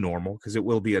new normal, because it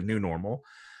will be a new normal,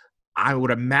 I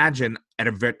would imagine at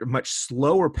a much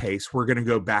slower pace, we're going to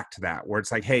go back to that, where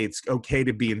it's like, hey, it's okay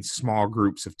to be in small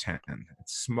groups of 10.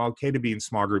 It's okay to be in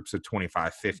small groups of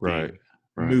 25, 50, right.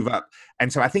 Move up.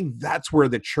 And so I think that's where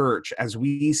the church, as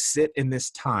we sit in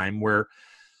this time where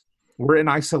we're in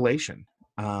isolation,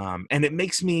 and it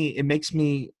makes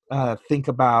me think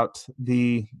about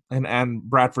and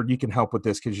Bradford, you can help with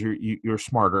this because you're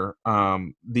smarter.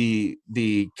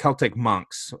 The Celtic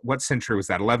monks, what century was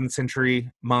that? 11th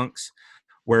century monks,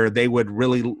 where they would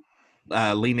really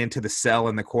lean into the cell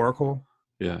and the coracle.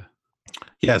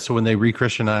 Yeah. So when they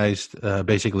re-Christianized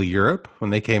basically Europe, when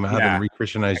they came out and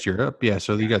re-Christianized Europe. Yeah.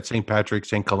 So you got St. Patrick,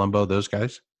 St. Columbo, those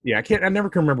guys. Yeah, I never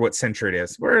can remember what century it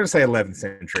is. We're going to say 11th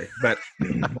century, but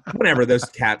whenever those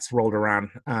cats rolled around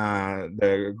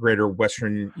the greater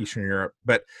Western Eastern Europe.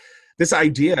 But this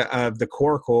idea of the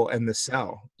coracle and the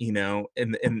cell, and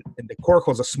the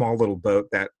coracle is a small little boat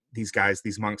that these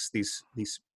monks, these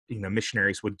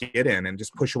missionaries would get in and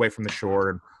just push away from the shore,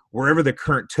 and wherever the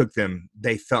current took them,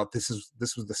 they felt this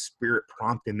was the Spirit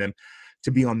prompting them to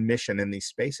be on mission in these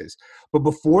spaces. But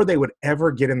before they would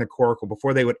ever get in the coracle,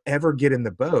 before they would ever get in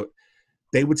the boat,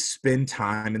 they would spend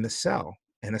time in the cell.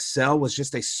 And a cell was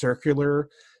just a circular,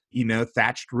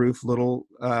 thatched roof little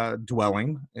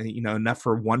dwelling, enough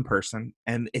for one person.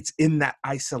 And it's in that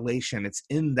isolation, it's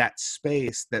in that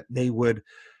space that they would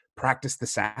practice the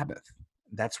Sabbath.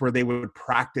 That's where they would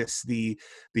practice the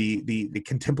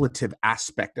contemplative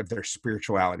aspect of their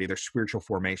spirituality, their spiritual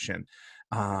formation.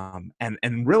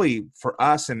 And really for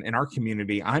us and in our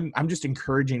community, I'm just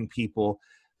encouraging people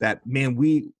that, man,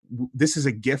 this is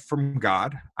a gift from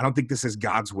God. I don't think this is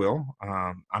God's will.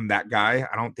 I'm that guy.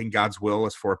 I don't think God's will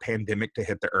is for a pandemic to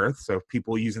hit the earth. So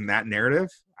people using that narrative,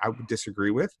 I would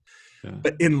disagree with. Yeah.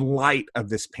 But in light of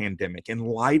this pandemic, in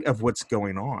light of what's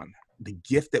going on, the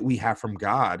gift that we have from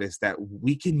God is that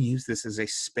we can use this as a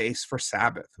space for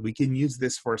Sabbath. We can use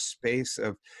this for a space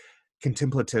of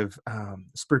contemplative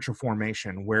spiritual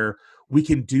formation, where we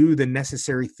can do the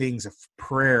necessary things of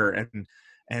prayer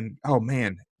and oh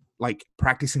man, like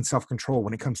practicing self-control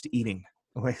when it comes to eating,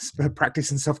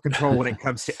 practicing self-control when it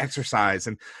comes to exercise.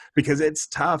 And because it's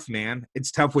tough, man,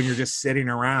 it's tough when you're just sitting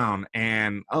around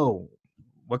and, oh,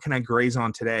 What can I graze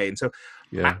on today? And so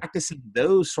Yeah. practicing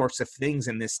those sorts of things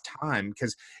in this time,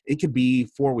 because it could be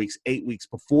 4 weeks, 8 weeks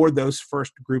before those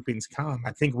first groupings come.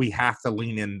 I think we have to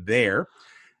lean in there.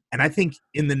 And I think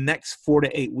in the next 4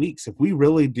 to 8 weeks, if we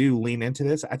really do lean into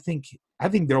this, I think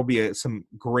there'll be some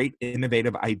great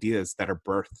innovative ideas that are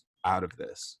birthed out of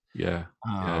this. Yeah.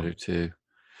 Yeah, I do too.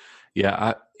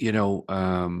 Yeah.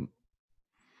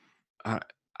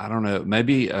 I don't know,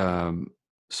 maybe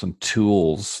some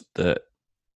tools that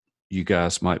you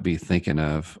guys might be thinking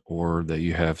of or that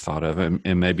you have thought of,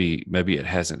 and maybe it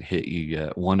hasn't hit you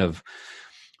yet. One of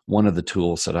the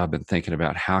tools that I've been thinking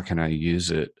about, how can I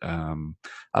use it?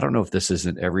 I don't know if this is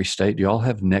in every state. Do y'all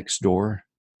have Nextdoor?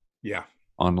 Yeah.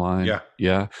 Online? Yeah.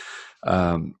 Yeah.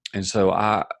 And so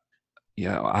I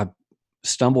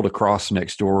stumbled across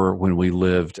Nextdoor when we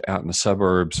lived out in the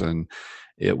suburbs, and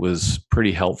it was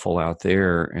pretty helpful out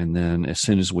there. And then as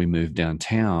soon as we moved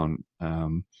downtown,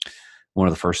 one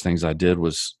of the first things I did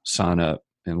was sign up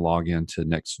and log into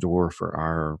Nextdoor for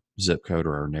our zip code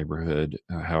or our neighborhood,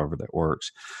 however that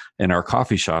works. And our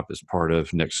coffee shop is part of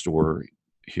Nextdoor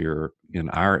here in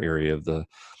our area of the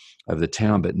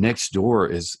town. But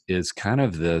Nextdoor is kind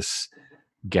of this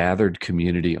gathered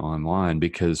community online,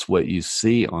 because what you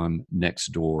see on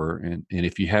Nextdoor, and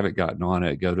if you haven't gotten on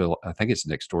it, go to, I think it's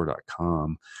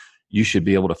nextdoor.com. You should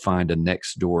be able to find a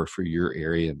Nextdoor for your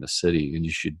area in the city, and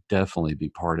you should definitely be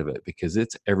part of it, because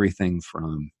it's everything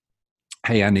from,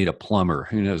 hey, I need a plumber.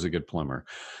 Who knows a good plumber?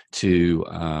 To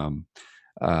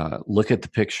look at the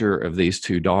picture of these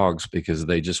two dogs because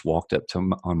they just walked up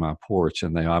on my porch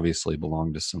and they obviously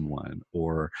belong to someone.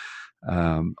 Or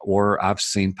I've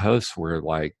seen posts where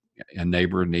like a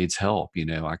neighbor needs help.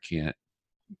 I can't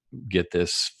get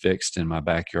this fixed in my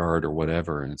backyard or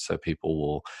whatever, and so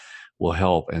people will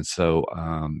help. And so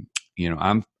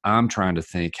I'm trying to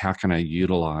think, how can I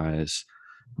utilize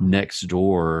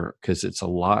Nextdoor, because it's a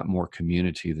lot more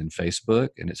community than Facebook,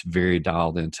 and it's very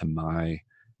dialed into my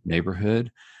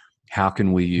neighborhood. How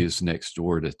can we use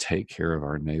Nextdoor to take care of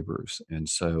our neighbors? And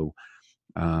so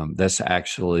that's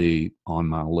actually on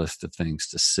my list of things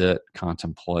to sit,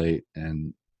 contemplate,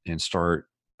 and start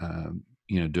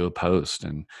do a post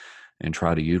and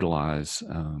try to utilize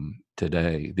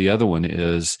today. The other one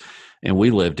is, and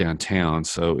we live downtown,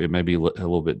 so it may be a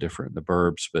little bit different in the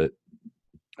burbs, but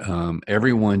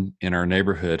everyone in our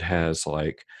neighborhood has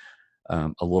like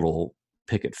a little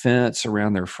picket fence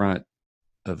around their front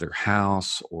of their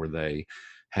house, or they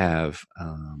have,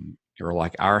 or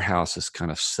like our house is kind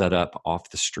of set up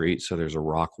off the street. So there's a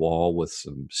rock wall with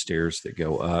some stairs that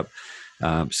go up.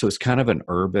 So it's kind of an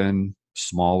urban,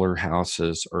 smaller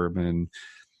houses, urban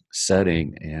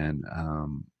setting. And,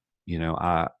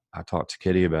 I talked to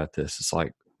Kitty about this. It's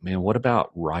like, man, what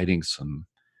about writing some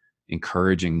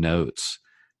encouraging notes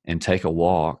and take a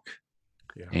walk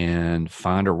and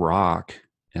find a rock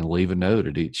and leave a note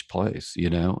at each place,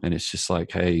 and it's just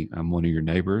like, hey, I'm one of your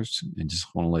neighbors and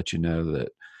just want to let you know that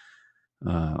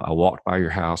I walked by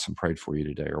your house and prayed for you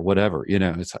today, or whatever.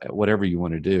 It's whatever you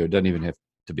want to do. It doesn't even have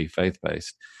to be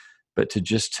faith-based, but to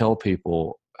just tell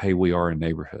people, hey, we are a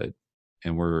neighborhood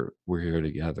and we're here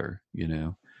together,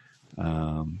 and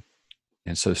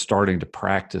so starting to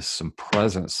practice some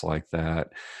presence like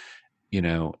that,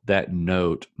 that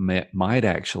note might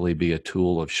actually be a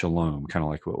tool of shalom, kind of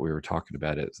like what we were talking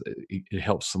about. It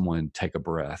helps someone take a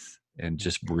breath and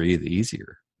just breathe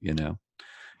easier,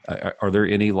 Are there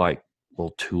any like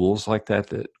little tools like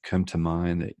that come to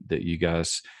mind that you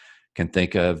guys can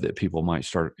think of that people might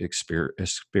start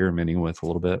experimenting with a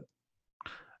little bit?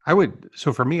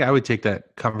 So for me, I would take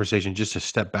that conversation just a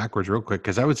step backwards real quick,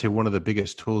 because I would say one of the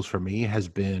biggest tools for me has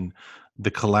been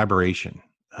the collaboration.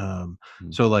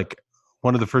 So like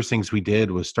one of the first things we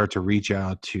did was start to reach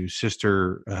out to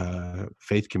sister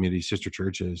faith communities, sister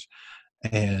churches,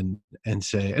 and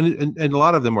say, and a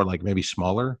lot of them were like maybe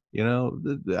smaller,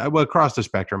 across the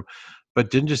spectrum, but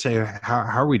didn't just say, how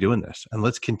are we doing this? And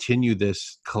let's continue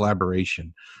this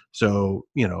collaboration. So,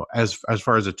 as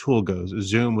far as a tool goes,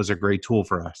 Zoom was a great tool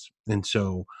for us. And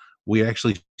so we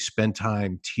actually spent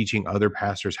time teaching other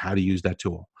pastors how to use that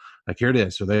tool. Like, here it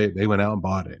is. So they went out and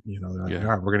bought it. They're like, all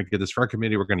right, we're going to get this for our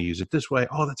community. We're going to use it this way.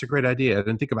 Oh, that's a great idea. I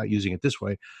didn't think about using it this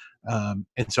way. And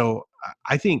so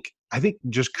I think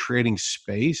just creating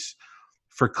space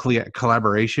for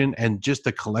collaboration and just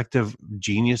the collective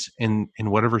genius in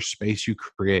whatever space you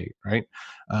create, right?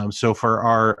 So for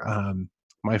our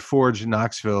my Forge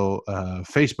Knoxville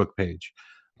Facebook page,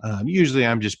 usually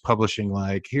I'm just publishing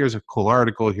like, here's a cool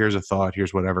article, here's a thought,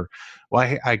 here's whatever.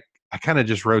 Well, I kind of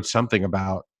just wrote something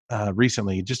about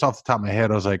recently, just off the top of my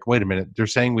head. I was like, wait a minute, they're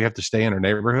saying we have to stay in our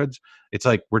neighborhoods. It's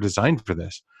like, we're designed for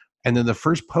this. And then the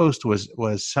first post was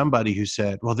somebody who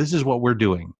said, well, this is what we're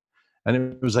doing. And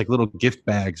it was like little gift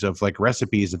bags of like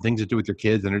recipes and things to do with your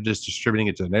kids, and they're just distributing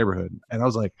it to the neighborhood. And I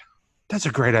was like, that's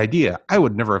a great idea. I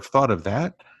would never have thought of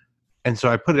that. And so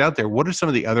I put it out there. What are some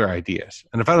of the other ideas?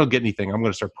 And if I don't get anything, I'm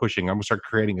going to start pushing. I'm going to start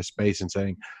creating a space and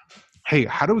saying, hey,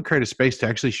 how do we create a space to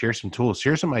actually share some tools,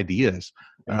 share some ideas,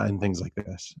 and things like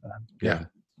this? Yeah,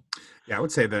 I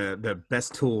would say the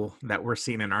best tool that we're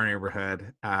seeing in our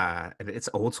neighborhood, it's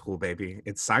old school, baby.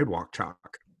 It's sidewalk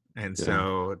chalk. And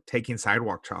so taking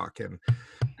sidewalk chalk, and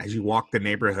as you walk the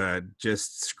neighborhood,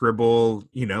 just scribble,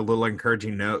 little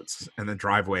encouraging notes in the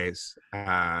driveways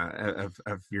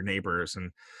of your neighbors,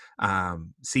 and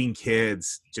seeing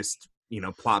kids just,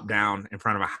 plop down in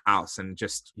front of a house and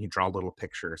just you draw little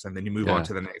pictures, and then you move on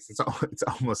to the next. It's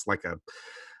almost like a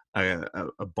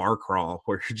bar crawl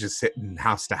where you're just sitting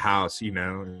house to house,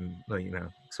 and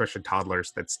especially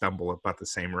toddlers that stumble about the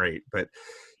same rate. But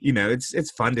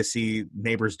it's fun to see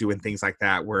neighbors doing things like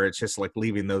that, where it's just like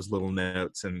leaving those little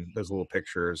notes and those little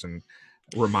pictures and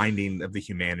reminding of the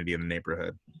humanity in the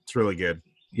neighborhood. It's really good.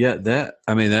 Yeah,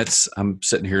 I'm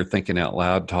sitting here thinking out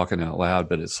loud, talking out loud,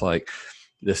 but it's like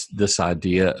this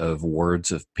idea of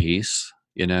words of peace.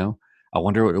 I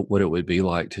wonder what it would be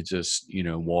like to just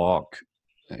walk.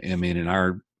 I mean, in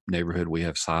our neighborhood, we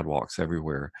have sidewalks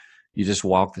everywhere. You just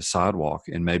walk the sidewalk,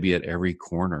 and maybe at every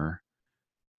corner,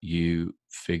 you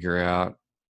figure out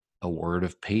a word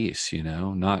of peace,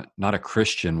 not a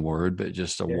Christian word, but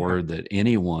just a word that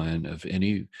anyone of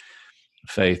any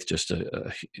faith, just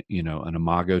an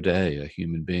Imago Dei, a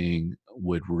human being,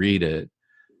 would read it,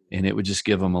 and it would just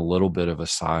give them a little bit of a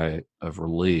sigh of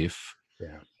relief.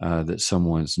 That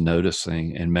someone's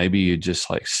noticing, and maybe you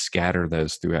just like scatter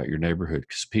those throughout your neighborhood,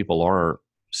 because people are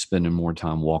spending more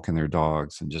time walking their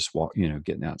dogs and just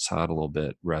getting outside a little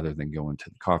bit rather than going to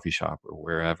the coffee shop or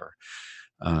wherever.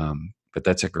 But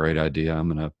that's a great idea. I'm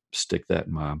going to stick that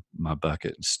in my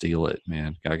bucket and steal it,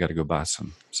 man. I got to go buy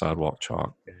some sidewalk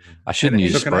chalk. I shouldn't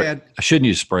use spray. I shouldn't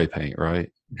use spray paint,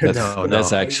 right?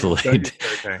 That's actually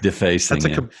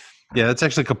defacing. That's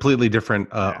actually a completely different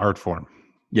art form.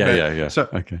 Yeah. So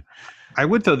okay, I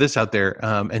would throw this out there,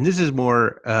 and this is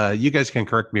more. You guys can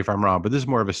correct me if I'm wrong, but this is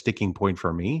more of a sticking point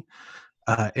for me.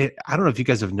 I don't know if you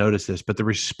guys have noticed this, but the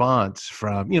response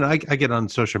from I get on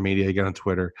social media, I get on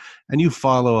Twitter, and you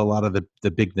follow a lot of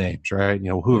the big names, right?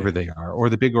 Whoever they are, or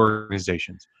the big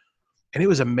organizations, and it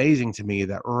was amazing to me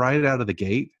that right out of the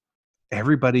gate,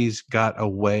 everybody's got a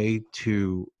way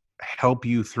to help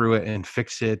you through it and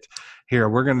fix it. Here,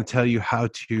 we're going to tell you how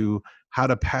to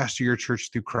pastor your church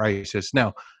through crisis.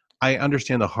 Now, I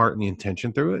understand the heart and the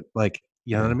intention through it. Like,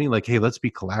 you know what I mean? Like, hey, let's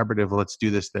be collaborative. Let's do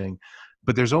this thing.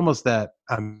 But there's almost that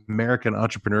American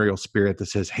entrepreneurial spirit that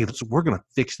says, hey, we're going to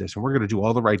fix this, and we're going to do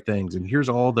all the right things. And here's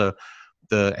all the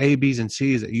A, B's, and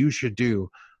C's that you should do.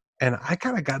 And I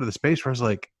kind of got to the space where I was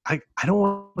like, I don't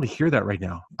want to hear that right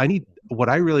now. What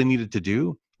I really needed to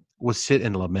do was sit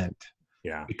and lament.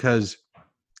 Yeah. Because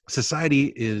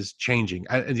society is changing.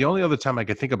 And the only other time I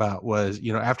could think about was,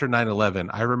 after 9/11,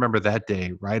 I remember that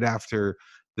day, right after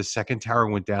the second tower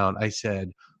went down, I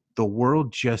said, the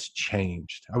world just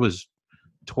changed. I was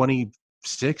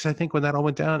 26, I think, when that all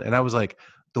went down. And I was like,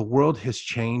 the world has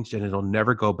changed and it'll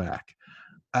never go back.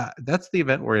 That's the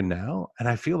event we're in now. And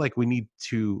I feel like we need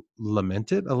to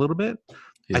lament it a little bit.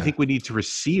 Yeah. I think we need to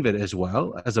receive it as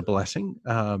well as a blessing,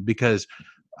 because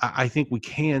I think we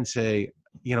can say,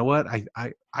 you know what,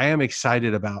 I am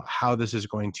excited about how this is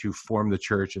going to form the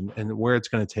church and where it's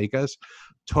going to take us.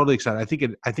 Totally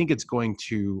excited. I think it's going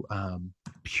to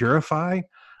purify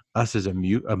us as a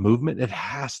movement. It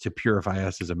has to purify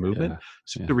us as a movement.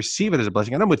 To receive it as a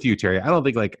blessing. And I'm with you, Terry. I don't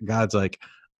think like God's like,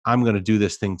 I'm going to do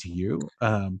this thing to you.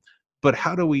 But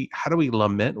how do we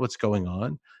lament what's going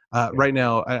on? Right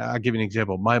now, I'll give you an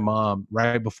example. My mom,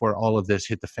 right before all of this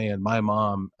hit the fan, my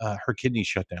mom, her kidneys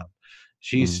shut down.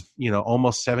 She's,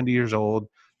 almost 70 years old,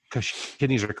 because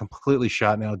kidneys are completely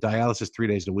shot now, dialysis 3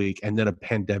 days a week, and then a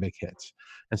pandemic hits.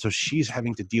 And so she's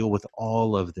having to deal with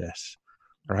all of this,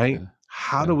 right? Yeah.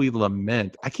 How do we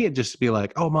lament? I can't just be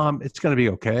like, oh, Mom, it's going to be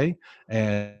okay.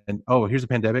 And oh, here's a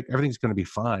pandemic. Everything's going to be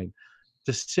fine.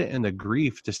 To sit in the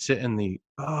grief, to sit in the,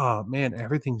 oh, man,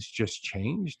 everything's just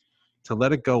changed, to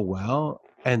let it go well,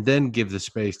 and then give the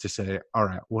space to say, all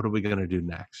right, what are we going to do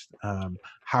next? How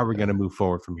are we going to move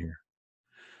forward from here?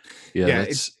 Yeah,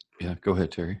 go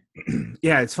ahead, Terry.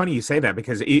 Yeah, it's funny you say that,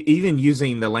 because even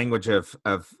using the language of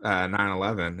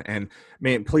 9/11, and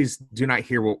man, please do not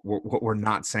hear what we're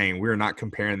not saying. We're not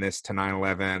comparing this to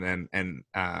 9/11 and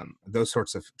those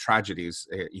sorts of tragedies,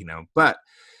 but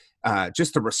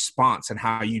just the response and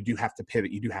how you do have to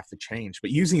pivot, you do have to change.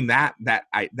 But using that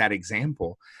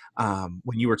example,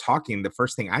 when you were talking, the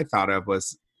first thing I thought of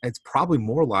was it's probably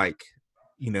more like,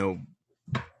 a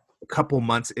couple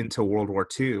months into World War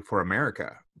II for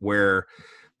America, where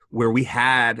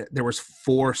there was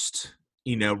forced,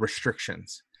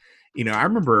 restrictions. I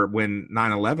remember when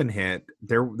 9/11 hit,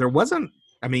 there wasn't,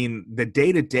 the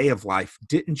day-to-day of life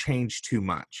didn't change too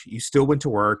much. You still went to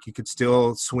work. You could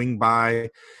still swing by,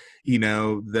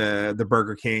 the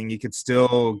Burger King. You could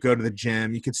still go to the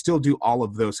gym. You could still do all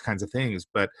of those kinds of things.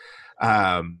 But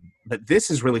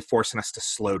this is really forcing us to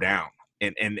slow down.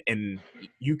 And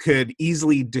you could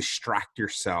easily distract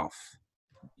yourself,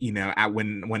 at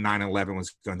when 9/11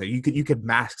 was going there. You could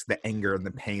mask the anger and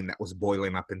the pain that was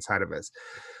boiling up inside of us.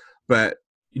 But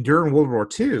during World War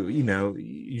II,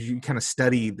 you kind of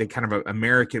study the kind of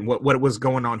American, what was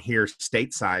going on here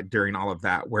stateside during all of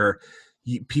that, where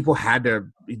people had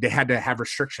to have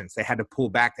restrictions. They had to pull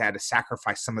back. They had to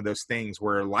sacrifice some of those things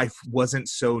where life wasn't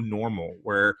so normal,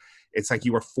 where it's like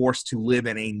you were forced to live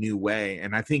in a new way.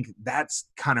 And I think that's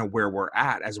kind of where we're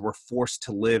at, as we're forced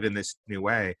to live in this new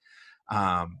way.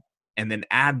 And then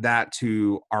add that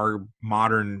to our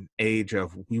modern age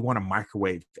of we want to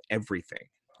microwave everything.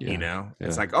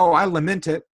 It's like, oh, I lament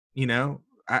it.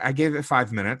 I gave it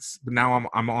 5 minutes, but now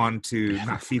I'm on to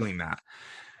not feeling that.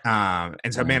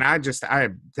 And so, man, I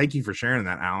thank you for sharing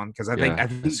that, Alan, because I think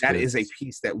that is a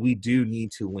piece that we do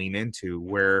need to lean into,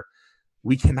 where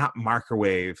we cannot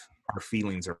microwave our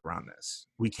feelings around this.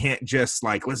 We can't just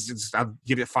I'll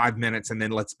give it 5 minutes and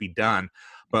then let's be done.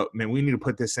 But man, we need to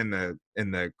put this in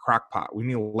the crock pot. We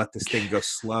need to let this thing go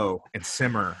slow and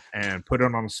simmer and put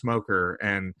it on a smoker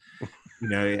and,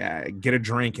 get a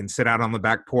drink and sit out on the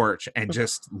back porch and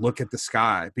just look at the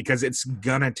sky, because it's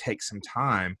gonna take some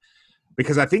time.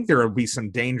 Because I think there will be some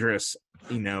dangerous,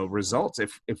 results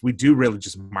if we do really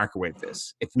just microwave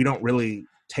this. If we don't really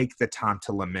take the time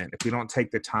to lament, if we don't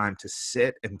take the time to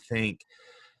sit and think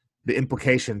the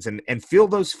implications and feel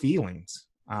those feelings.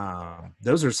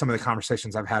 Those are some of the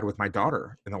conversations I've had with my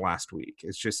daughter in the last week.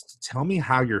 It's just, tell me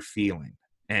how you're feeling.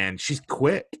 And she's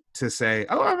quick to say,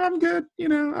 oh, I'm good.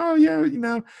 Oh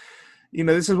yeah.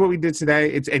 This is what we did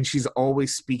today. And she's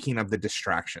always speaking of the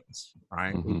distractions,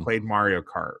 right? Mm-hmm. We played Mario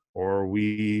Kart, or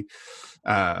we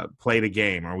played a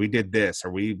game, or we did this,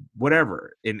 or we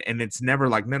whatever. And it's never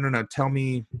like, no. Tell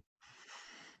me,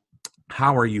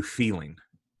 how are you feeling?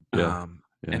 Yeah.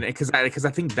 And because I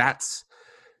think that's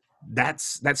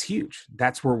huge.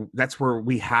 That's where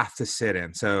we have to sit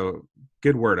in. So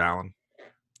good word, Alan.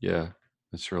 Yeah,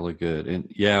 that's really good. And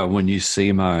yeah, when you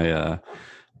see my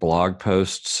blog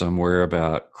post somewhere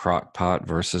about crock pot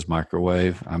versus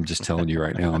microwave, I'm just telling you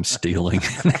right now, I'm stealing.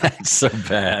 That's so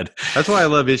bad. That's why I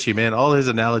love Ishi, man. All his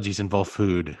analogies involve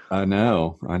food. I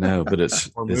know, but it's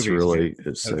really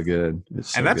so good.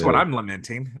 And that's what I'm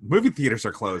lamenting. Movie theaters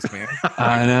are closed, man.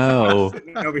 I know.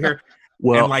 Over here.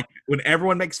 Well, and when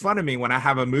everyone makes fun of me when I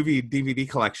have a movie DVD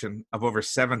collection of over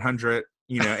 700,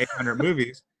 800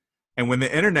 movies, and when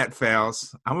the internet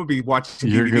fails, I'm gonna be watching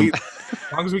DVDs.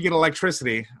 As long as we get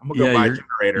electricity, I'm gonna go buy a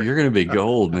generator. You're gonna be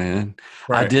gold, man.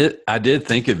 Right. I did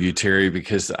think of you, Terry,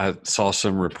 because I saw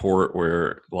some report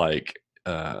where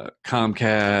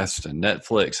Comcast and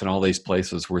Netflix and all these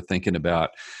places were thinking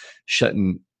about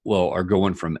are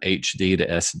going from HD to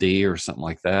SD or something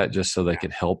like that, just so they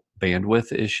could help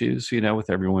bandwidth issues, with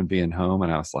everyone being home.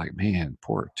 And I was like, man,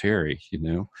 poor Terry,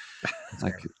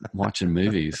 like watching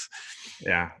movies.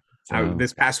 Yeah.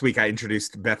 This past week, I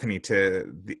introduced Bethany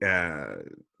to the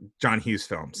John Hughes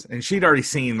films, and she'd already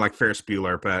seen Ferris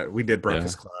Bueller, but we did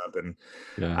Breakfast Club and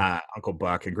Uncle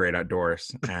Buck and Great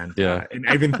Outdoors, and and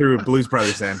I even threw Blues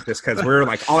Brothers in, just because we're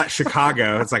all at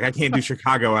Chicago. It's like I can't do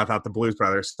Chicago without the Blues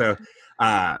Brothers. So,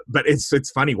 but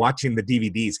it's funny watching the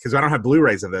DVDs, because I don't have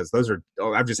Blu-rays of those.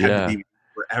 I've just had the DVDs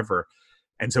forever,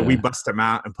 and so we bust them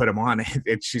out and put them on.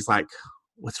 And she's like,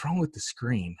 "What's wrong with the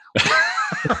screen?"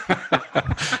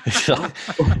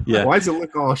 Why does it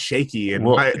look all shaky? And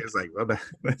it's like, well,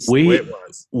 that's the way it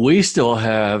was. We still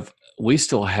have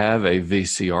a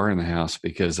VCR in the house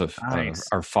because of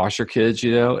our foster kids,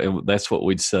 and that's what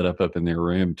we'd set up in their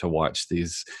room to watch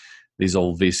these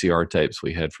old VCR tapes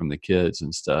we had from the kids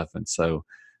and stuff. And so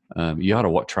you ought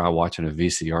to try watching a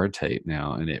VCR tape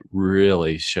now, and it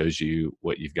really shows you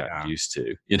what you've gotten used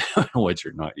to, and what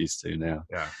you're not used to now.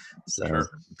 Yeah. So, sure.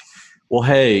 Well,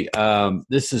 hey,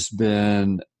 this has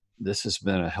been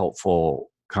a helpful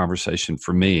conversation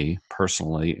for me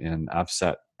personally, and I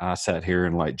sat here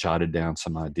and jotted down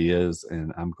some ideas,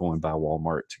 and I'm going by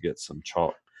Walmart to get some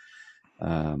chalk,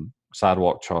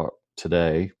 sidewalk chalk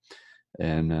today,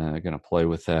 and going to play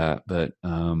with that. But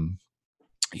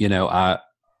you know, I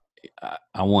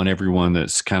want everyone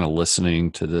that's kind of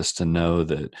listening to this to know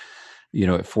that, you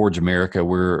know, at Forge America,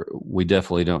 we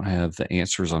definitely don't have the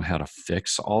answers on how to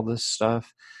fix all this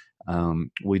stuff.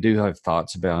 We do have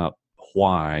thoughts about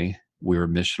why we're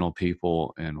missional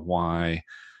people and why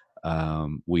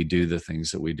we do the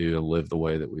things that we do and live the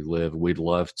way that we live. We'd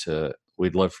love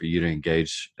for you to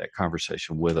engage that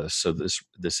conversation with us. So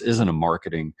this isn't a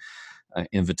marketing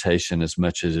invitation as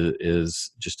much as it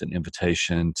is just an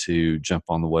invitation to jump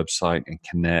on the website and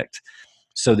connect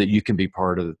so that you can be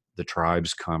part of the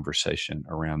tribe's conversation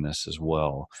around this as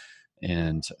well.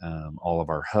 And all of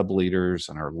our hub leaders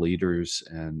and our leaders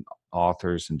and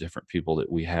authors and different people that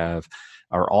we have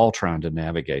are all trying to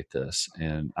navigate this.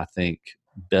 And I think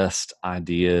best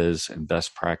ideas and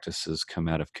best practices come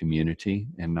out of community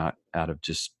and not out of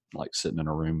just like sitting in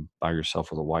a room by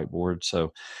yourself with a whiteboard.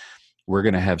 So we're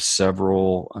going to have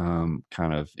several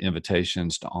kind of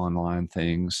invitations to online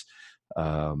things,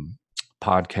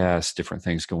 podcasts, different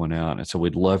things going out. And so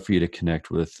we'd love for you to connect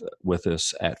with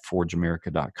us at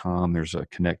forgeamerica.com. There's a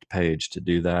connect page to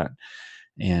do that.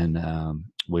 And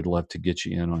we'd love to get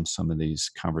you in on some of these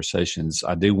conversations.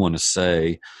 I do want to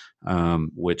say,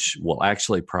 which we'll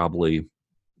actually probably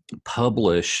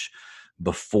publish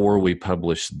before we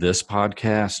publish this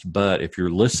podcast, but if you're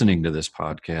listening to this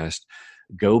podcast,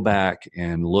 go back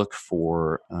and look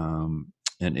for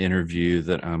an interview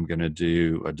that I'm going to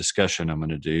do, a discussion I'm going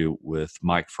to do with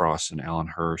Mike Frost and Alan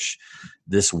Hirsch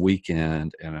this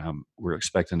weekend. And we're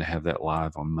expecting to have that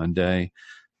live on Monday.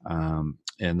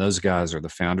 And those guys are the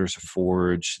founders of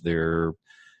Forge. They're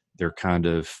kind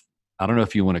of, I don't know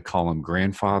if you want to call them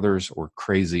grandfathers or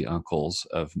crazy uncles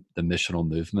of the missional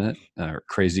movement, or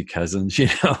crazy cousins, you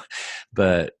know,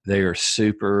 but they are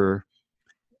super,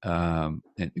 and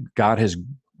God has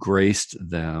graced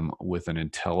them with an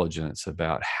intelligence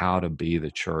about how to be the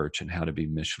church and how to be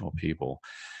missional people.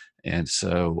 And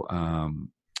so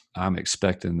I'm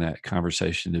expecting that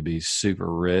conversation to be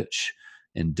super rich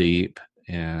and deep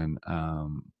and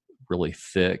really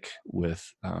thick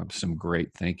with some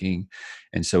great thinking.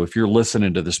 And so if you're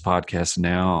listening to this podcast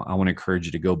now, I want to encourage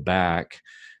you to go back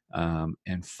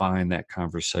and find that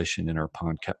conversation in our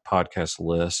podcast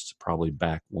list, probably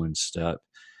back one step,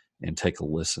 and take a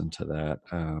listen to that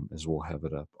as we'll have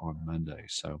it up on Monday.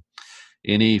 So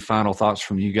any final thoughts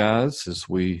from you guys as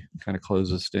we kind of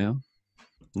close this down?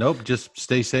 Nope. Just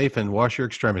stay safe and wash your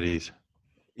extremities.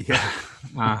 Yeah.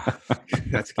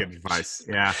 That's good advice.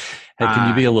 Yeah. Hey, can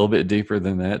you be a little bit deeper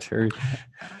than that, Terry?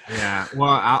 Yeah.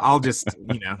 Well, I'll just,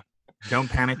 don't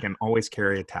panic and always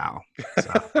carry a towel.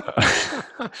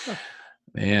 So.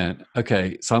 Man.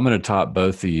 Okay. So I'm going to top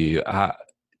both of you.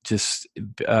 Just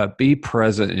be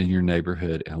present in your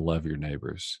neighborhood and love your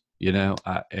neighbors,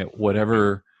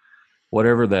 whatever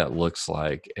that looks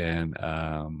like. And,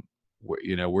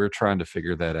 we're trying to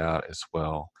figure that out as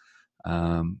well.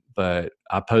 But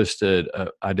I did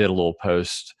a little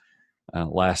post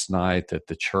last night that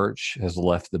the church has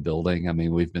left the building. I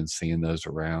mean, we've been seeing those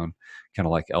around, kind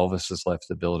of like Elvis has left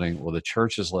the building. Well, the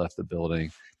church has left the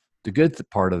building. The good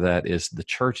part of that is the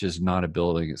church is not a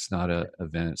building. It's not an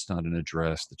event. It's not an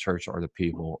address. The church are the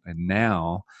people. And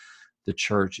now the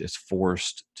church is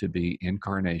forced to be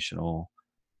incarnational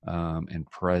and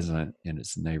present in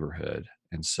its neighborhood.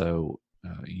 And so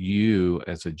you,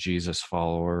 as a Jesus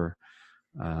follower,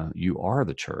 you are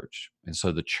the church. And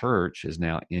so the church is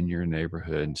now in your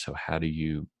neighborhood. And so how do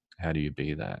you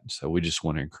be that? So we just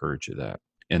want to encourage you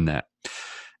in that.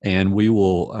 And we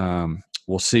will,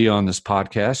 we'll see you on this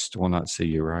podcast. We'll not see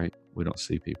you, right? We don't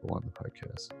see people on the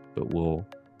podcast, but we'll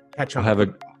have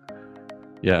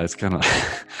yeah, it's kind of,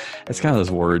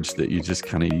 those words that you just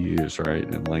kind of use, right,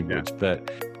 in language. Yeah.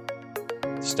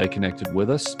 But stay connected with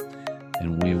us,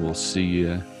 and we will see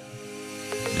you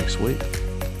next week.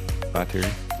 Bye, Terry.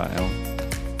 Bye, Alan.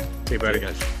 Hey, buddy.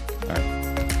 Guys. All right.